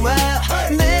들어와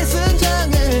내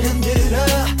심장을 흔들어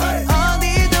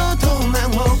어디도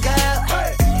도망 못 가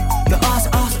너 어서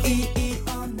이리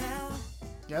on now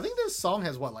Yeah, I think this song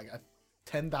has what, like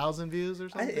 10,000 views or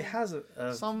something. It has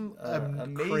Some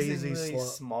amazingly crazy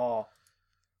small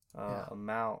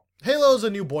amount. Halo's a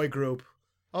new boy group.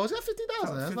 Oh, it's got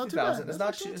 50,000. That's not too 50,000.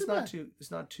 bad.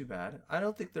 It's not too bad. I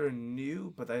don't think they're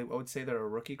new, but I would say they're a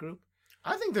rookie group.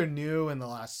 I think they're new in the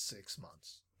last 6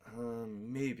 months.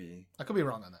 Maybe. I could be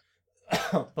wrong on that.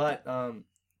 But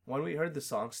when we heard the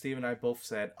song, Steve and I both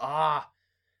said,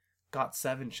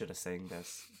 GOT7 should have sang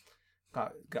this.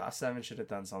 GOT7 should have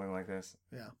done something like this.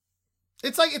 Yeah.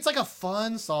 It's like a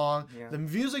fun song. Yeah. The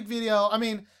music video, I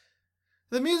mean,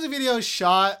 the music video is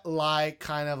shot like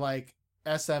kind of like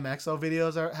SMXO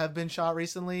videos have been shot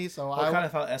recently. So I kind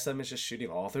of thought SM is just shooting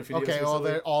all their videos.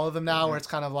 Okay, all of them now where it's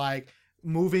kind of like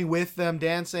moving with them,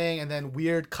 dancing, and then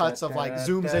weird cuts of like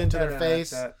zooms into their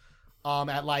face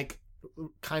at like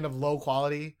kind of low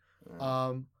quality.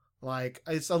 Like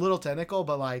it's a little technical,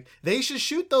 but like they should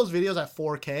shoot those videos at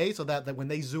 4K so that when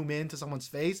they zoom into someone's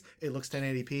face, it looks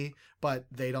 1080p, but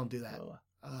they don't do that.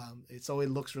 So it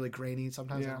looks really grainy.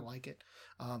 Sometimes I don't like it.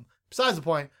 Besides the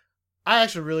point, I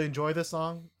actually really enjoy this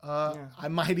song. I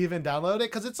might even download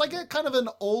it because it's like a kind of an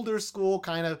older school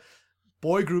kind of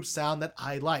boy group sound that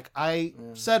I like. I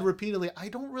said repeatedly, I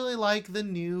don't really like the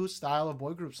new style of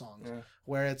boy group songs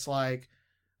where it's like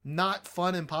not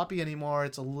fun and poppy anymore.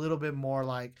 It's a little bit more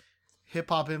like hip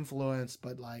hop influence,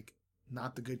 but like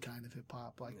not the good kind of hip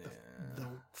hop, like the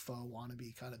faux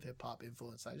wannabe kind of hip hop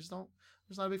influence. I'm just not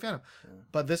a big fan of.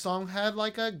 But this song had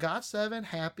like a GOT7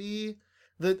 happy.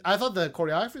 I thought the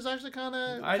choreography was actually kind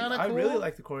of cool. I really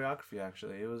liked the choreography.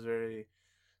 Actually, it was very.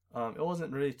 It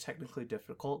wasn't really technically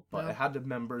difficult, but it had the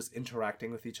members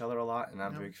interacting with each other a lot, and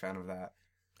I'm a big fan of that.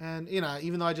 And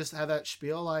even though I just had that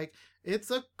spiel, like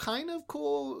it's a kind of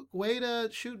cool way to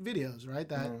shoot videos, right?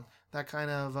 That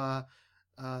kind of I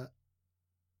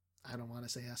don't want to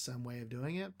say SM way of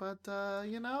doing it, but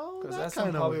because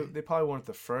SM they probably weren't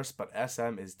the first, but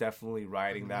SM is definitely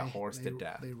riding that horse to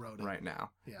death. They rode it right now.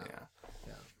 Yeah.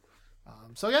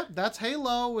 So that's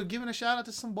Halo. We're giving a shout out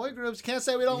to some boy groups. Can't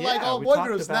say we don't like all boy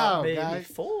groups now, guys.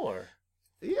 4.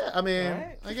 Yeah, I mean,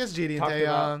 right? I guess GD and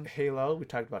Taeyong. Halo. We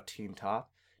talked about Team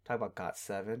Top. Talked about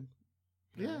GOT7.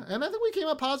 Yeah, and I think we came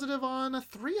up positive on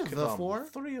 3 of the 4.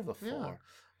 3 of the 4. Yeah.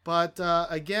 But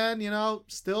again,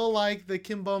 still like the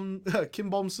Kim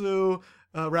Bom-soo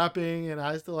rapping, and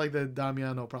I still like the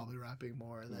Damiano probably rapping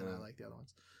more than I like the other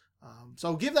ones.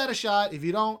 So give that a shot.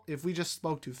 If we just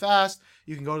spoke too fast,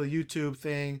 you can go to the YouTube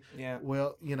thing. Yeah.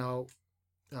 Well,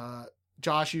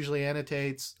 Josh usually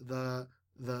annotates the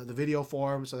video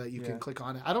form so that you can click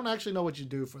on it. I don't actually know what you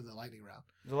do for the lightning round.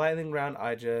 The lightning round,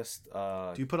 I just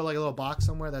do you put like a little box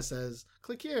somewhere that says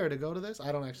click here to go to this?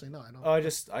 I don't actually know. I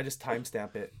just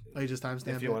timestamp it. Oh, you just timestamp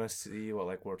it? If you want to see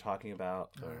what we're talking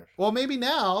about. Or... Well, maybe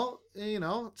now,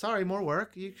 sorry, more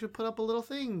work. You should put up a little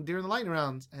thing during the lightning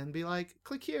rounds and be like,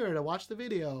 click here to watch the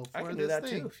video for I can this do that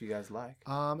thing. too if you guys like.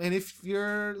 And if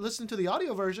you're listening to the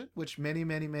audio version, which many,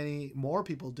 many, many more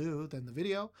people do than the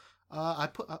video,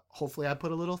 hopefully I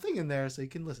put a little thing in there so you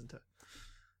can listen to it.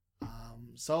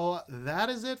 So that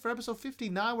is it for episode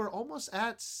 59. We're almost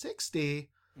at 60.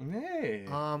 Hey.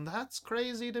 That's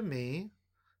crazy to me.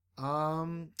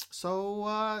 So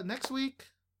next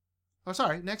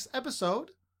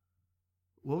episode,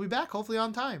 we'll be back hopefully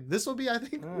on time. This will be, I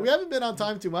think, we haven't been on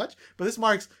time too much, but this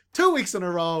marks 2 weeks in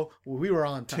a row we were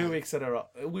on time. 2 weeks in a row.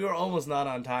 We were almost not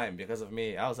on time because of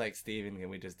me. I was like, Steven, can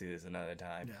we just do this another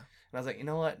time? Yeah. And I was like, you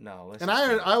know what? No. Let's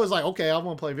I was like, okay, I'm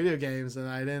going to play video games, and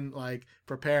I didn't like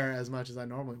prepare as much as I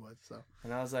normally would. So.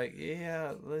 And I was like,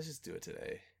 yeah, let's just do it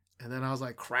today. And then I was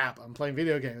like, crap, I'm playing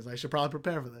video games. I should probably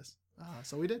prepare for this.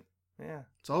 So we did. Yeah.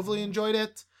 So hopefully you enjoyed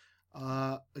it.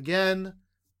 Again,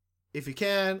 if you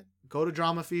can, go to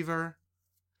Drama Fever.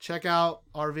 Check out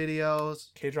our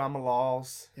videos. K-Drama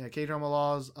Laws. Yeah, K-Drama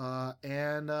Laws.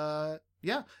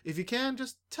 If you can,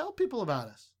 just tell people about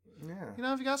us.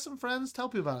 Yeah. If you got some friends, tell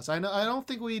people about us. I don't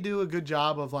think we do a good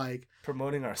job of like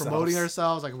promoting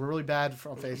ourselves. Like we're really bad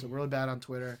on Facebook, we're really bad on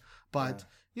Twitter. But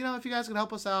if you guys can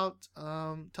help us out,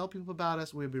 tell people about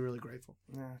us, we'd be really grateful.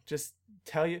 Yeah. Just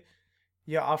tell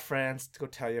our friends to go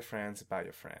tell your friends about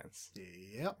your friends.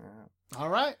 Yep. Yeah. All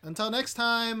right. Until next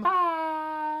time.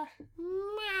 Bye.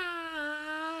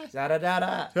 Da da da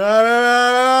da.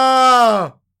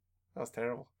 Da-da-da-da. That was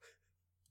terrible.